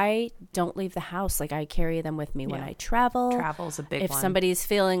 But I don't leave the house. Like, I carry them with me when I travel. Travel's a big one. If somebody's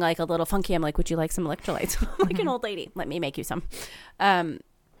feeling like a little funky, I'm like, would you like some electrolytes? Like an old lady. Let me make you some.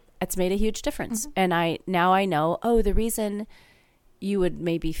 It's made a huge difference. And now I know, the reason you would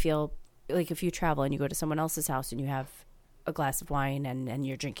maybe feel like if you travel and you go to someone else's house and you have a glass of wine and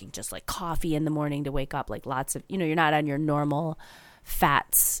you're drinking just like coffee in the morning to wake up, like lots of, you're not on your normal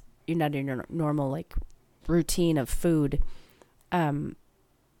fats. You're not in your normal like routine of food.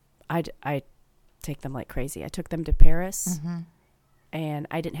 I take them like crazy. I took them to Paris and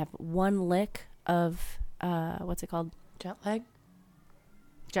I didn't have one lick of, what's it called? Jet lag?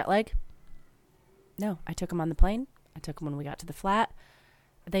 Jet lag? No, I took them on the plane. I took them when we got to the flat.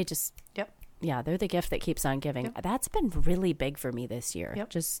 They just, yeah, they're the gift that keeps on giving. That's been really big for me this year.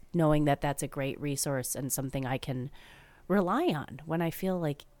 Just knowing that that's a great resource and something I can rely on when I feel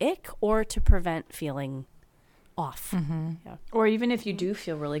like ick or to prevent feeling off. Yeah. Or even if you do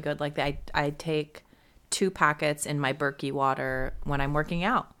feel really good, like I take 2 packets in my Berkey water when I'm working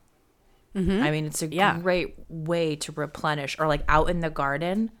out. I mean, it's a great way to replenish, or like out in the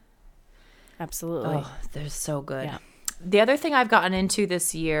garden. Absolutely. Oh, they're so good. Yeah. The other thing I've gotten into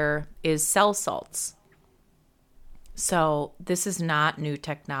this year is cell salts. So this is not new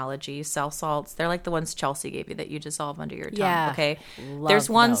technology. Cell salts, they're like the ones Chelsea gave you that you dissolve under your tongue. Yeah, okay. Love There's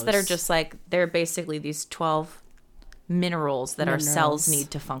ones those. that are just like, they're basically these 12 minerals that our cells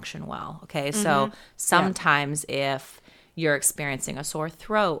need to function well. Okay. So sometimes if you're experiencing a sore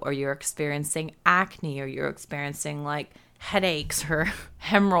throat, or you're experiencing acne, or you're experiencing like headaches, or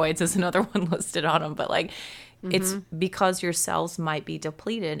hemorrhoids is another one listed on them, but like it's because your cells might be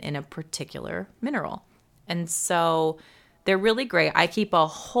depleted in a particular mineral. And so they're really great. I keep a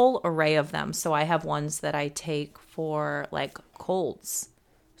whole array of them. So I have ones that I take for like colds,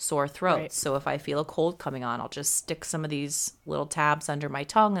 sore throats. Right. So if I feel a cold coming on, I'll just stick some of these little tabs under my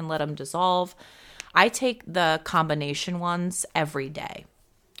tongue and let them dissolve. I take the combination ones every day.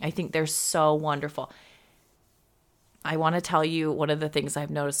 I think they're so wonderful. I want to tell you one of the things I've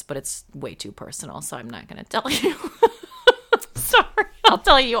noticed, but it's way too personal, so I'm not going to tell you. Sorry. I'll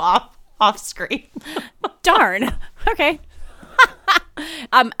tell you off screen. Darn. Okay.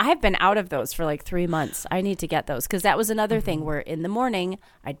 I've been out of those for like 3 months. I need to get those because that was another thing where in the morning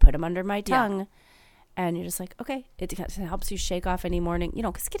I'd put them under my tongue and you're just like, okay, it helps you shake off any morning,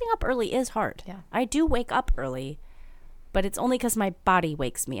 because getting up early is hard. Yeah. I do wake up early, but it's only because my body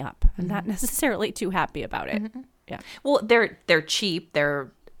wakes me up. I'm not necessarily too happy about it. Yeah. Well, they're cheap.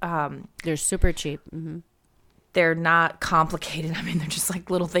 They're super cheap. They're not complicated. I mean, they're just like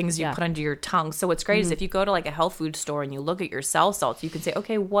little things you put under your tongue. So what's great is if you go to like a health food store and you look at your cell salts, you can say,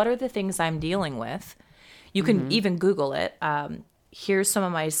 okay, what are the things I'm dealing with? You can even Google it. Here's some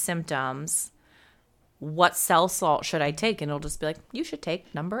of my symptoms. What cell salt should I take? And it'll just be like, you should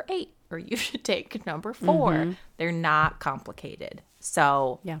take number 8 or you should take number 4. They're not complicated.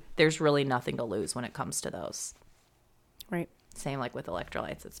 So there's really nothing to lose when it comes to those. Right. Same like with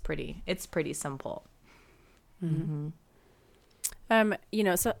electrolytes. It's pretty simple.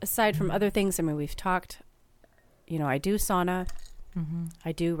 So aside from other things, I mean, we've talked, I do sauna,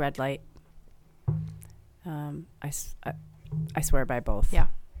 I do red light. I swear by both. Yeah.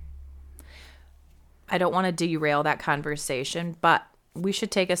 I don't want to derail that conversation, but we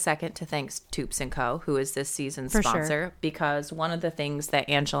should take a second to thank Toups & Co., who is this season's sponsor, because one of the things that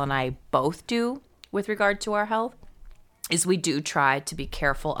Angela and I both do with regard to our health is we do try to be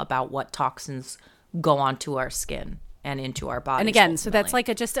careful about what toxins go onto our skin and into our body. And again, so that's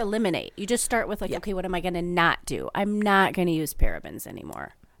like just eliminate. You just start with like, okay, what am I going to not do? I'm not going to use parabens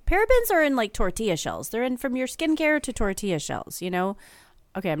anymore. Parabens are in like tortilla shells. They're in from your skincare to tortilla shells, you know?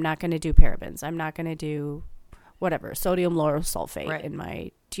 Okay, I'm not going to do parabens. I'm not going to do whatever, sodium lauryl sulfate in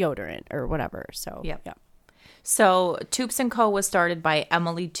my deodorant or whatever. So, yeah. So Toups & Co. was started by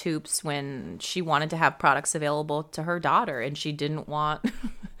Emily Toups when she wanted to have products available to her daughter, and she didn't want,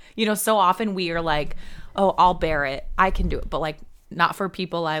 you know, so often we are like, oh, I'll bear it. I can do it. But like, not for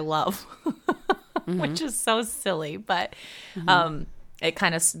people I love, which is so silly. But it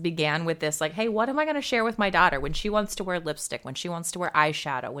kind of began with this like, hey, what am I going to share with my daughter when she wants to wear lipstick, when she wants to wear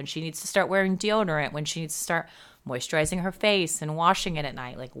eyeshadow, when she needs to start wearing deodorant, when she needs to start moisturizing her face and washing it at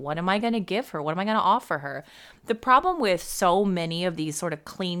night? Like, what am I going to give her? What am I going to offer her? The problem with so many of these sort of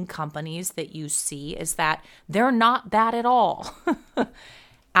clean companies that you see is that they're not that at all.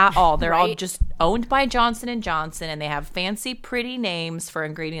 At all. They're all just owned by Johnson & Johnson, and they have fancy, pretty names for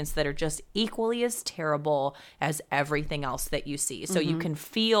ingredients that are just equally as terrible as everything else that you see. So you can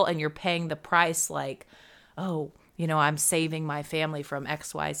feel, and you're paying the price like, oh, you know, I'm saving my family from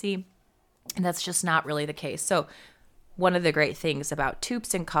XYZ. And that's just not really the case. So one of the great things about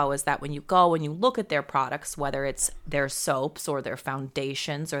Toups & Co. is that when you go and you look at their products, whether it's their soaps or their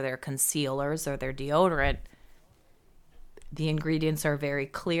foundations or their concealers or their deodorant, the ingredients are very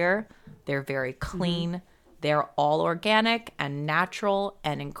clear. They're very clean. They're all organic and natural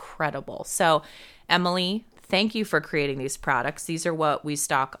and incredible. So, Emily, thank you for creating these products. These are what we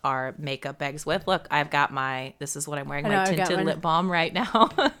stock our makeup bags with. Look, I've got this is what I'm wearing, my tinted lip balm right now,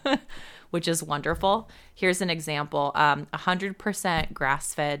 which is wonderful. Here's an example. 100%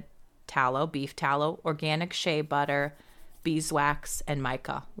 grass-fed tallow, beef tallow, organic shea butter, beeswax, and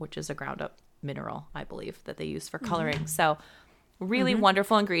mica, which is a ground-up mineral, I believe, that they use for coloring. So really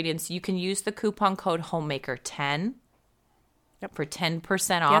wonderful ingredients. You can use the coupon code HOMEMAKER10 for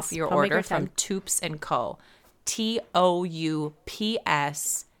 10% off your order from Toups & Co. TOUPS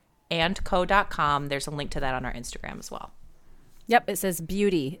and co.com. There's a link to that on our Instagram as well. Yep, it says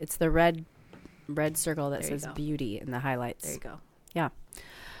beauty. It's the red circle that says beauty in the highlights. There you go. Yeah.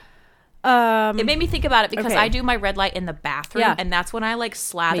 It made me think about it because I do my red light in the bathroom, and that's when I like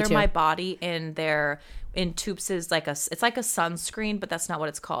slather my body in Toups is like it's like a sunscreen, but that's not what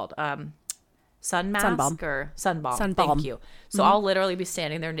it's called. Sun mask or sunbalm. Thank you. So I'll literally be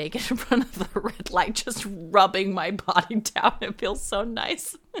standing there naked in front of the red light, just rubbing my body down. It feels so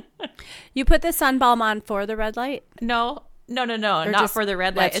nice. You put the sunbalm on for the red light? No, not for the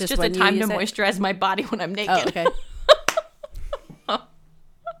red light. It's just a time to moisturize my body when I'm naked. Oh, okay.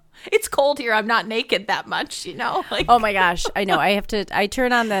 It's cold here. I'm not naked that much, you know. Like, oh my gosh, I know. I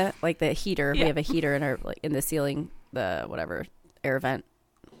turn on the heater. Yeah. We have a heater in the ceiling, the whatever air vent.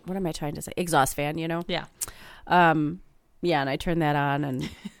 What am I trying to say? Exhaust fan, you know. Yeah. Yeah, and I turn that on. And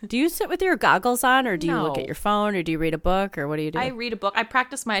do you sit with your goggles on, or do you look at your phone, or do you read a book, or what do you do? I read a book. I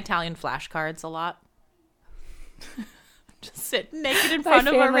practice my Italian flashcards a lot. Just sit naked in front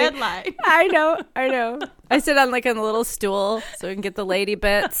of a red light. I know. I sit on a little stool so we can get the lady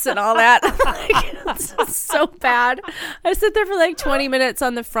bits and all that. It's so bad. I sit there for 20 minutes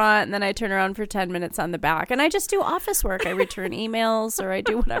on the front, and then I turn around for 10 minutes on the back. And I just do office work. I return emails or I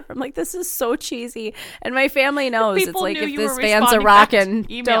do whatever. I'm like, this is so cheesy. And my family knows. It's like, if this van's a rockin',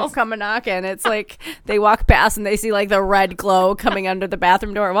 don't come a knockin'. It's like they walk past and they see the red glow coming under the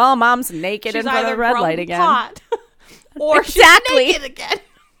bathroom door. Well, mom's naked in front of the red light again. Hot. Or exactly. She's naked again.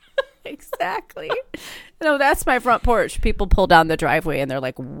 Exactly. No, that's my front porch. People pull down the driveway and they're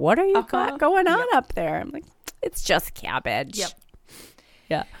like, what are you got going on up there? I'm like, it's just cabbage. Yep.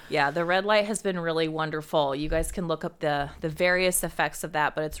 Yeah. Yeah, the red light has been really wonderful. You guys can look up the various effects of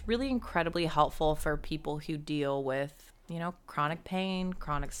that, but it's really incredibly helpful for people who deal with, chronic pain,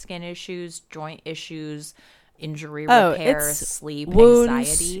 chronic skin issues, joint issues, injury repair, sleep, wounds,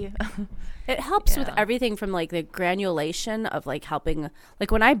 anxiety. It helps with everything from the granulation of helping.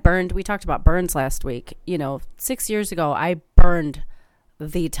 When I burned, we talked about burns last week. 6 years ago, I burned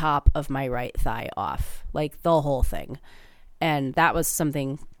the top of my right thigh off, the whole thing. And that was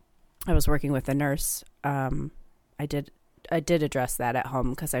something I was working with a nurse. I did address that at home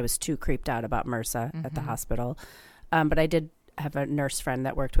because I was too creeped out about MRSA at the hospital. But I did have a nurse friend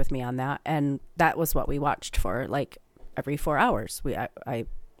that worked with me on that. And that was what we watched for every 4 hours. I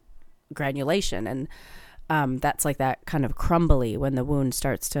granulation. And that's that kind of crumbly when the wound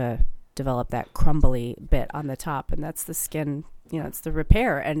starts to develop that crumbly bit on the top, and that's the skin, it's the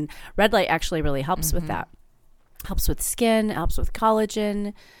repair. And red light actually really helps with that. Helps with skin, helps with collagen,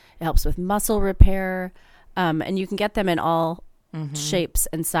 it helps with muscle repair. And you can get them in all shapes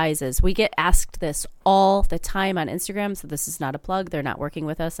and sizes. We get asked this all the time on Instagram, so this is not a plug. They're not working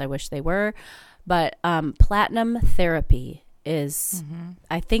with us. I wish they were. But Platinum Therapy is,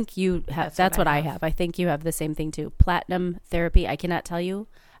 I think you have, that's what I have. I think you have the same thing too. Platinum Therapy. I cannot tell you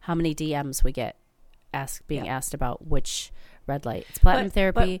how many DMs we get being asked about which red light. It's Platinum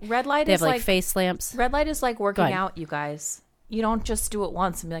Therapy. But red light they is have like face lamps. Red light is like working out, you guys. You don't just do it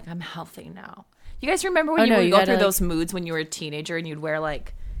once and be like, I'm healthy now. You guys remember when you would go through those moods when you were a teenager and you'd wear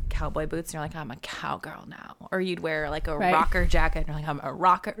like cowboy boots and you're like, I'm a cowgirl now. Or you'd wear like a rocker jacket and you're like, I'm a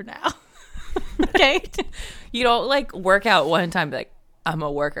rocker now. Okay? You don't like work out one time and be like, I'm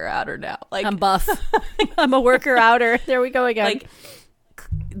a worker outer now. Like I'm buff. I'm a worker outer. There we go again. Like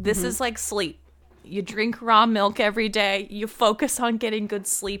this is like sleep. You drink raw milk every day. You focus on getting good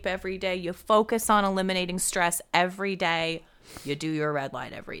sleep every day. You focus on eliminating stress every day. You do your red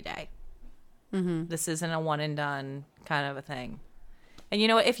light every day. This isn't a one and done kind of a thing. And you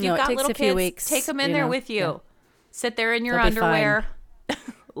know what? If you've got little kids, take them in there with you. Yeah. Sit there in your underwear.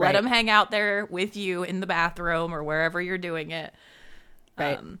 Let them hang out there with you in the bathroom or wherever you're doing it.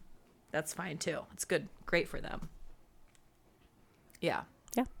 Right. That's fine too. It's good. Great for them. Yeah.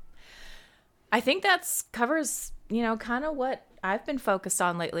 Yeah. I think that's covers, kind of what I've been focused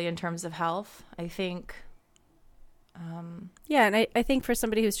on lately in terms of health. I think. Yeah. And I think for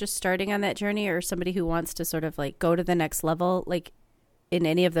somebody who's just starting on that journey or somebody who wants to sort of like go to the next level, like in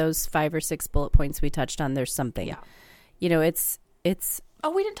any of those 5 or 6 bullet points we touched on, there's something. Yeah. It's. Oh,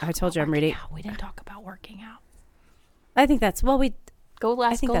 we didn't talk I told about you I'm reading. We didn't talk about working out. I think that's, go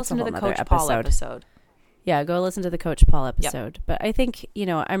listen to the Coach Paul episode. Yeah, go listen to the Coach Paul episode. Yep. But I think,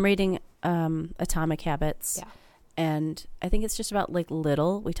 I'm reading Atomic Habits. Yeah. And I think it's just about like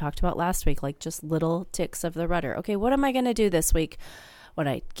we talked about last week, like just little ticks of the rudder. Okay, what am I going to do this week when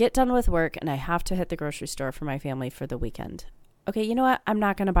I get done with work and I have to hit the grocery store for my family for the weekend? Okay, you know what? I'm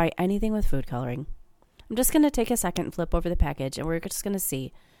not going to buy anything with food coloring. I'm just going to take a second and flip over the package, and we're just going to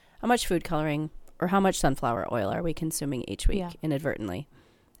see how much food coloring or how much sunflower oil are we consuming each week inadvertently,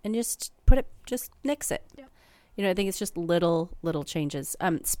 and just nix it. Yeah. I think it's just little changes.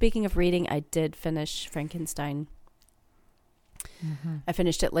 Speaking of reading, I did finish Frankenstein. I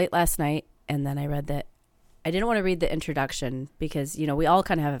finished it late last night, and then I read that. I didn't want to read the introduction because, we all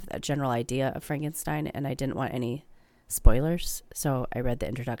kind of have a general idea of Frankenstein, and I didn't want any spoilers. So I read the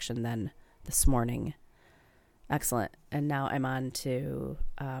introduction then this morning. Excellent. And now I'm on to,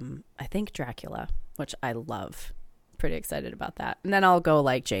 I think, Dracula, which I love. Pretty excited about that. And then I'll go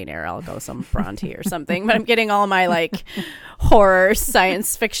like Jane Eyre. I'll go some Bronte or something. But I'm getting all my like horror,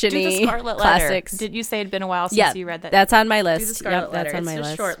 science fiction-y classics. Did you say it'd been a while since you read that? That's on my list. Do the Scarlet Letter. That's on my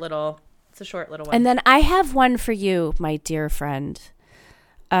list. It's a short little one. And then I have one for you, my dear friend.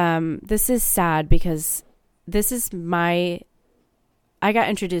 This is sad because this is I got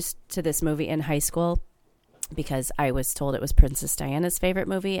introduced to this movie in high school because I was told it was Princess Diana's favorite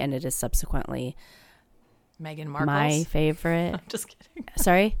movie, and it is subsequently Meghan Markle's. My favorite. I'm just kidding.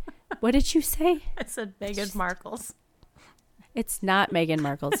 Sorry? What did you say? I said Meghan Markle's. It's not Meghan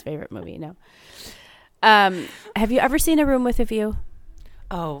Markle's favorite movie, no. Have you ever seen A Room with a View?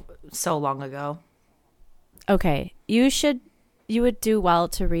 Oh, so long ago. Okay. You would do well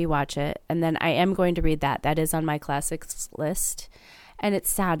to rewatch it, and then I am going to read that. That is on my classics list. And it's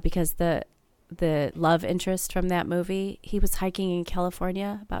sad because the love interest from that movie, he was hiking in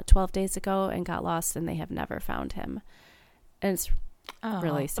California about 12 days ago and got lost, and they have never found him. And it's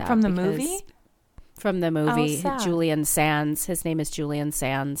really sad. From the movie? From the movie. Oh, Julian Sands. His name is Julian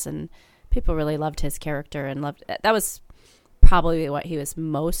Sands, and people really loved his character and loved it. That was probably what he was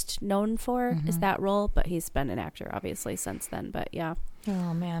most known for, is that role, but he's been an actor obviously since then. But yeah.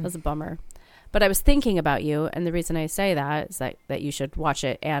 Oh man. It was a bummer. But I was thinking about you, and the reason I say that is that you should watch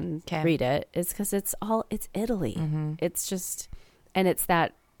it and read it is because it's Italy. It's just, and it's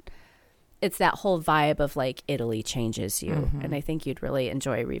that whole vibe of like Italy changes you, and I think you'd really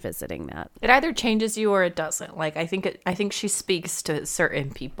enjoy revisiting that. It either changes you or it doesn't. Like I think she speaks to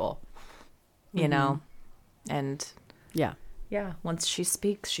certain people, you know, and yeah. Once she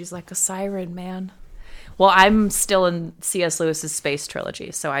speaks, she's like a siren, man. Well, I'm still in C.S. Lewis's space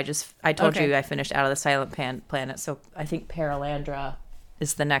trilogy, so I told you I finished Out of the Silent Planet, so I think Paralandra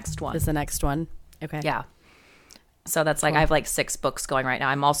is the next one. Okay. Yeah. So that's like, I have like 6 books going right now.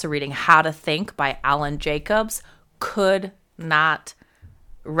 I'm also reading How to Think by Alan Jacobs. Could not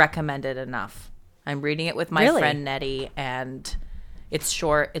recommend it enough. I'm reading it with my friend Nettie, and It's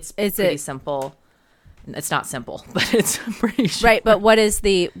short. It's Is pretty it- simple. It's not simple, but it's pretty short. Right, but what is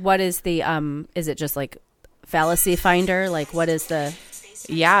the is it just like fallacy finder? Like what is the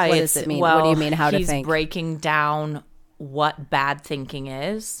Yeah, What it's, does it mean? Well, What do you mean, how to he's think? breaking down what bad thinking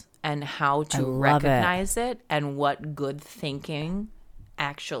is and how to love it. recognize it and what good thinking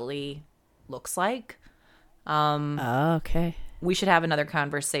actually looks like. okay. We should have another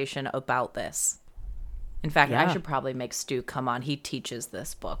conversation about this. In fact, I Yeah. should probably make Stu come on. He teaches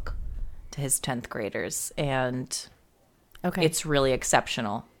this book to his 10th graders, and Okay. it's really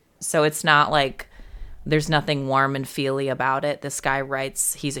exceptional. So it's not like there's nothing warm and feely about it. This guy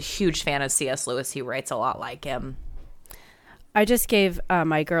writes, he's a huge fan of C.S. Lewis. He writes a lot like him. I just gave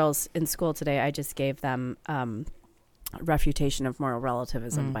my girls in school today, I just gave them Refutation of Moral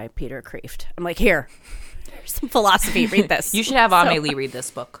Relativism by Peter Kreeft. I'm like, here's some philosophy. Read this. You should have Amelie read this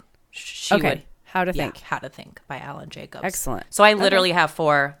book. She Okay. would. How to Yeah, think. How to Think by Alan Jacobs. Excellent. So I literally have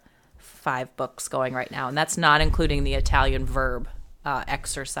 5 books going right now, and that's not including the Italian verb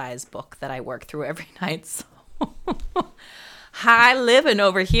exercise book that I work through every night. So high living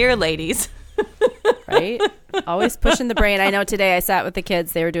over here, ladies. Right? Always pushing the brain. I know today I sat with the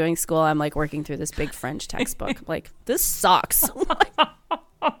kids. They were doing school. I'm like working through this big French textbook. I'm like, this sucks.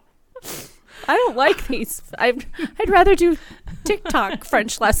 I don't like these. I'd rather do TikTok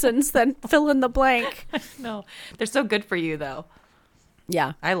French lessons than fill in the blank. No, they're so good for you, though.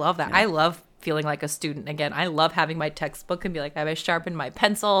 Yeah. I love that. I love feeling like a student again. I love having my textbook and be like, have I sharpened my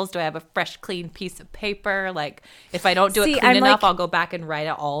pencils? Do I have a fresh, clean piece of paper? Like, if I don't do See, it clean I'm enough, like- I'll go back and write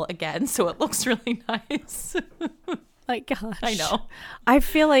it all again so it looks really nice. My gosh. I know. I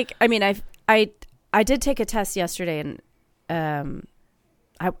feel like, I mean, I did take a test yesterday, and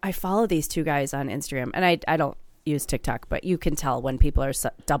I follow these two guys on Instagram, and I don't use TikTok, but you can tell when people are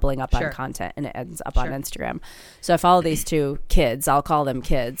doubling up Sure. on content and it ends up on Instagram. So I follow these two kids. I'll call them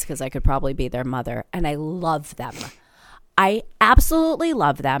kids because I could probably be their mother, and I love them. I absolutely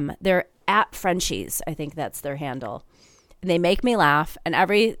love them. They're at Frenchies. I think that's their handle. And they make me laugh, and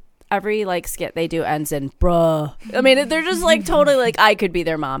every like skit they do ends in bruh. I mean, they're just like totally like I could be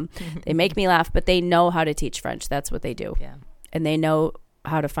their mom. They make me laugh, but they know how to teach French. That's what they do. Yeah. And they know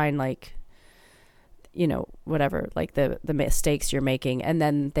how to find like, you know, whatever, like the mistakes you're making. And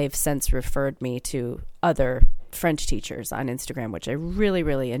then they've since referred me to other French teachers on Instagram, which I really,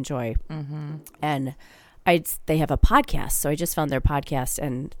 really enjoy. Mm-hmm. And they have a podcast. So I just found their podcast,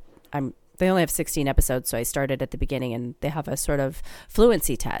 and they only have 16 episodes. So I started at the beginning, and they have a sort of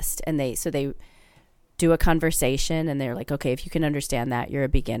fluency test. And they do a conversation, and they're like, okay, if you can understand that, you're a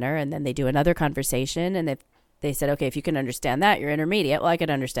beginner. And then they do another conversation, and they said, okay, if you can understand that, you're intermediate. Well, I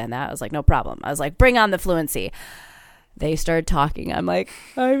could understand that. I was like, no problem. I was like, bring on the fluency. They started talking. I'm like,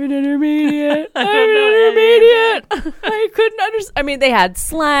 I'm an intermediate. I'm an intermediate. I couldn't understand. I mean, they had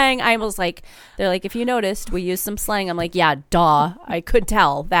slang. I was like, they're like, if you noticed, we used some slang. I'm like, yeah, duh. I could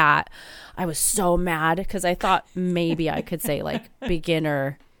tell that. I was so mad because I thought maybe I could say like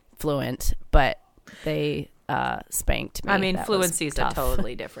beginner fluent, but they spanked me. I mean, That was fluency is a tough.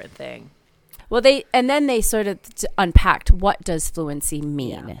 totally different thing. Well, they sort of unpacked what does fluency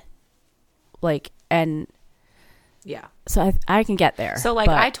mean, Yeah. like, and Yeah. so I can get there. So, like,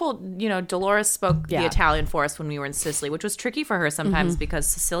 but- I told, Dolores spoke the Yeah. Italian for us when we were in Sicily, which was tricky for her sometimes because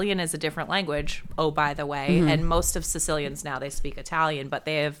Sicilian is a different language. Oh, by the way. And most of Sicilians now, they speak Italian, but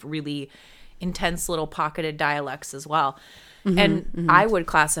they have really intense little pocketed dialects as well. And I would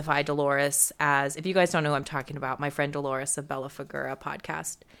classify Dolores as, if you guys don't know who I'm talking about, my friend Dolores of Bella Figura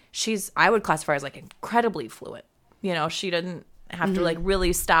podcast, I would classify her as like incredibly fluent. She didn't have to like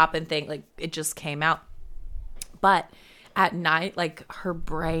really stop and think, like it just came out. But at night, like her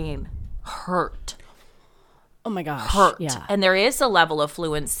brain hurt. oh my gosh, Hurt. yeah, And there is a level of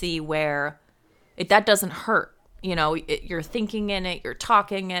fluency where that doesn't hurt. You're thinking in it, you're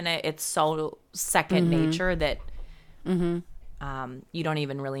talking in it. It's so second nature that you don't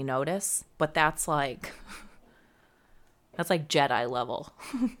even really notice. But that's like Jedi level.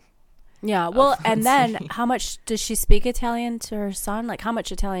 yeah. Well, and then how much does she speak Italian to her son? Like, how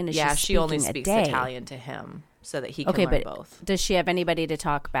much Italian is Yeah, she she only speaking a speaks day? Italian to him so that he can Okay, learn but both. does she have anybody to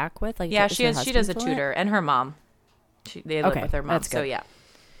talk back with? Like, Yeah, is she her has. She husband does a fluent? tutor, and her mom. They live Okay, with her mom. that's So good.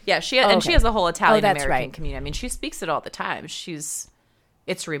 yeah, she and she okay. has a whole Italian that's American right. community. I mean, she speaks it all the time.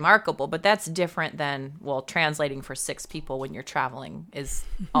 It's remarkable, but that's different than translating for 6 people when you're traveling is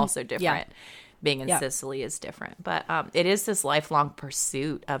also different. Being in Yeah. Sicily is different, but it is this lifelong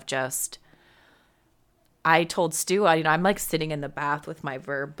pursuit of just. I told Stu, I'm like sitting in the bath with my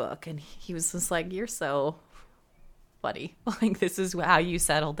verb book, and he was just like, "You're so funny. Like, this is how you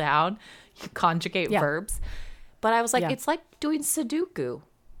settle down. You conjugate Yeah. verbs." But I was like, Yeah. it's like doing Sudoku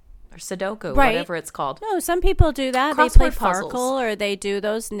or Sudoku, Right. whatever it's called. No, some people do that. They play Crossword puzzles. Farkle, or they do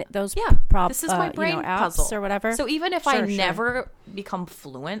those Yeah, prop, this is my brain apps puzzle or whatever. So even if Sure, I sure. never become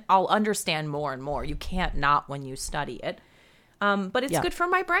fluent, I'll understand more and more. You can't not when you study it. But it's Yeah. good for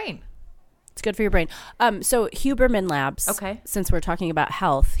my brain. It's good for your brain. So Huberman Labs. Okay. Since we're talking about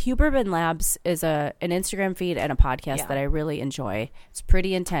health, Huberman Labs is an Instagram feed and a podcast Yeah. that I really enjoy. It's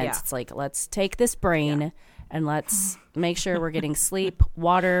pretty intense. Yeah. It's like, let's take this brain and let's make sure we're getting sleep,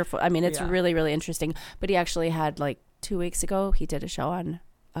 water. I mean, it's Yeah. really, really interesting. But he actually had, like, 2 weeks ago, he did a show on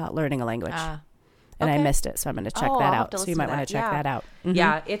learning a language. And I okay. missed it, so I'm going to check Oh, that I'll have out. to So you listen might to want that. to check Yeah. that out. Mhm.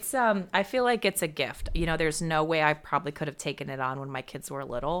 Yeah, it's I feel like it's a gift. You know, there's no way I probably could have taken it on when my kids were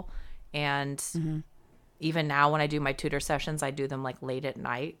little. And even now when I do my tutor sessions, I do them like late at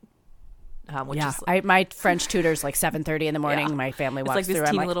night. Which Yeah, is my French tutor's like 7:30 in the morning. Yeah. My family it's walks like this through.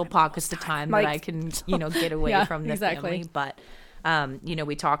 I'm teeny like, little pockets of time Like- that I can, get away Yeah, from the exactly. family. But,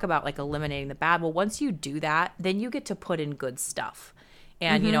 we talk about like eliminating the bad. Well, once you do that, then you get to put in good stuff.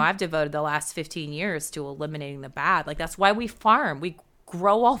 And, I've devoted the last 15 years to eliminating the bad. Like, that's why we farm. We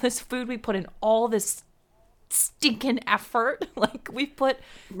grow all this food. We put in all this stinking effort. Like, we put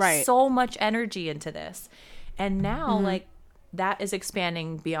Right. so much energy into this. And now, like, that is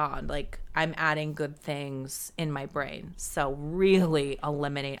expanding beyond. Like, I'm adding good things in my brain. So really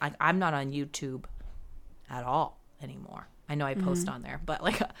eliminate. Like, I'm not on YouTube at all anymore. I know I post on there, but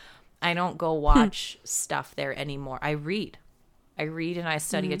like, I don't go watch stuff there anymore. I read and I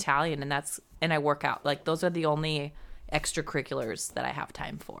study Italian, and I work out. Like, those are the only extracurriculars that I have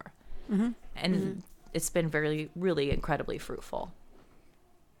time for. And it's been really incredibly fruitful,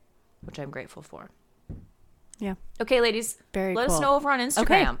 which I'm grateful for. yeah. Okay, ladies, Very let us cool. know over on Instagram.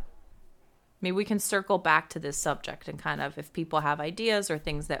 Okay. Maybe we can circle back to this subject and kind of, if people have ideas or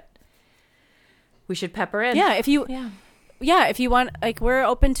things that we should pepper in. Yeah, if you Yeah. if you want, like, we're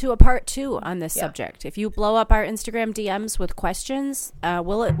open to a part 2 on this Yeah. subject. If you blow up our Instagram DMs with questions,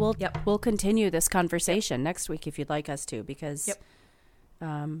 we'll Yep. we'll continue this conversation next week if you'd like us to, because Yep.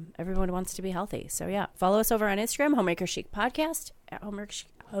 everyone wants to be healthy. So yeah, follow us over on Instagram, Homemaker Chic Podcast, at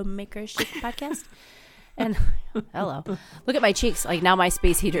Homemaker Chic Podcast. And hello, look at my cheeks. Like, now my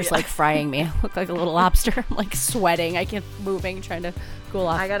space heater's like frying me. I look like a little lobster. I'm like sweating. I keep moving, trying to cool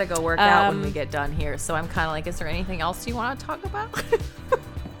off. I got to go work out when we get done here. So I'm kind of like, is there anything else you want to talk about?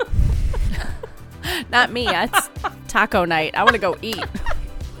 Not me. It's taco night. I want to go eat.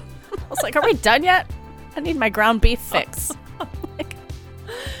 I was like, are we done yet? I need my ground beef fix.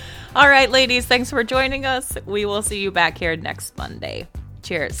 All right, ladies, thanks for joining us. We will see you back here next Monday.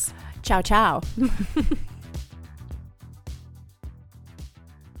 Cheers. Ciao, ciao.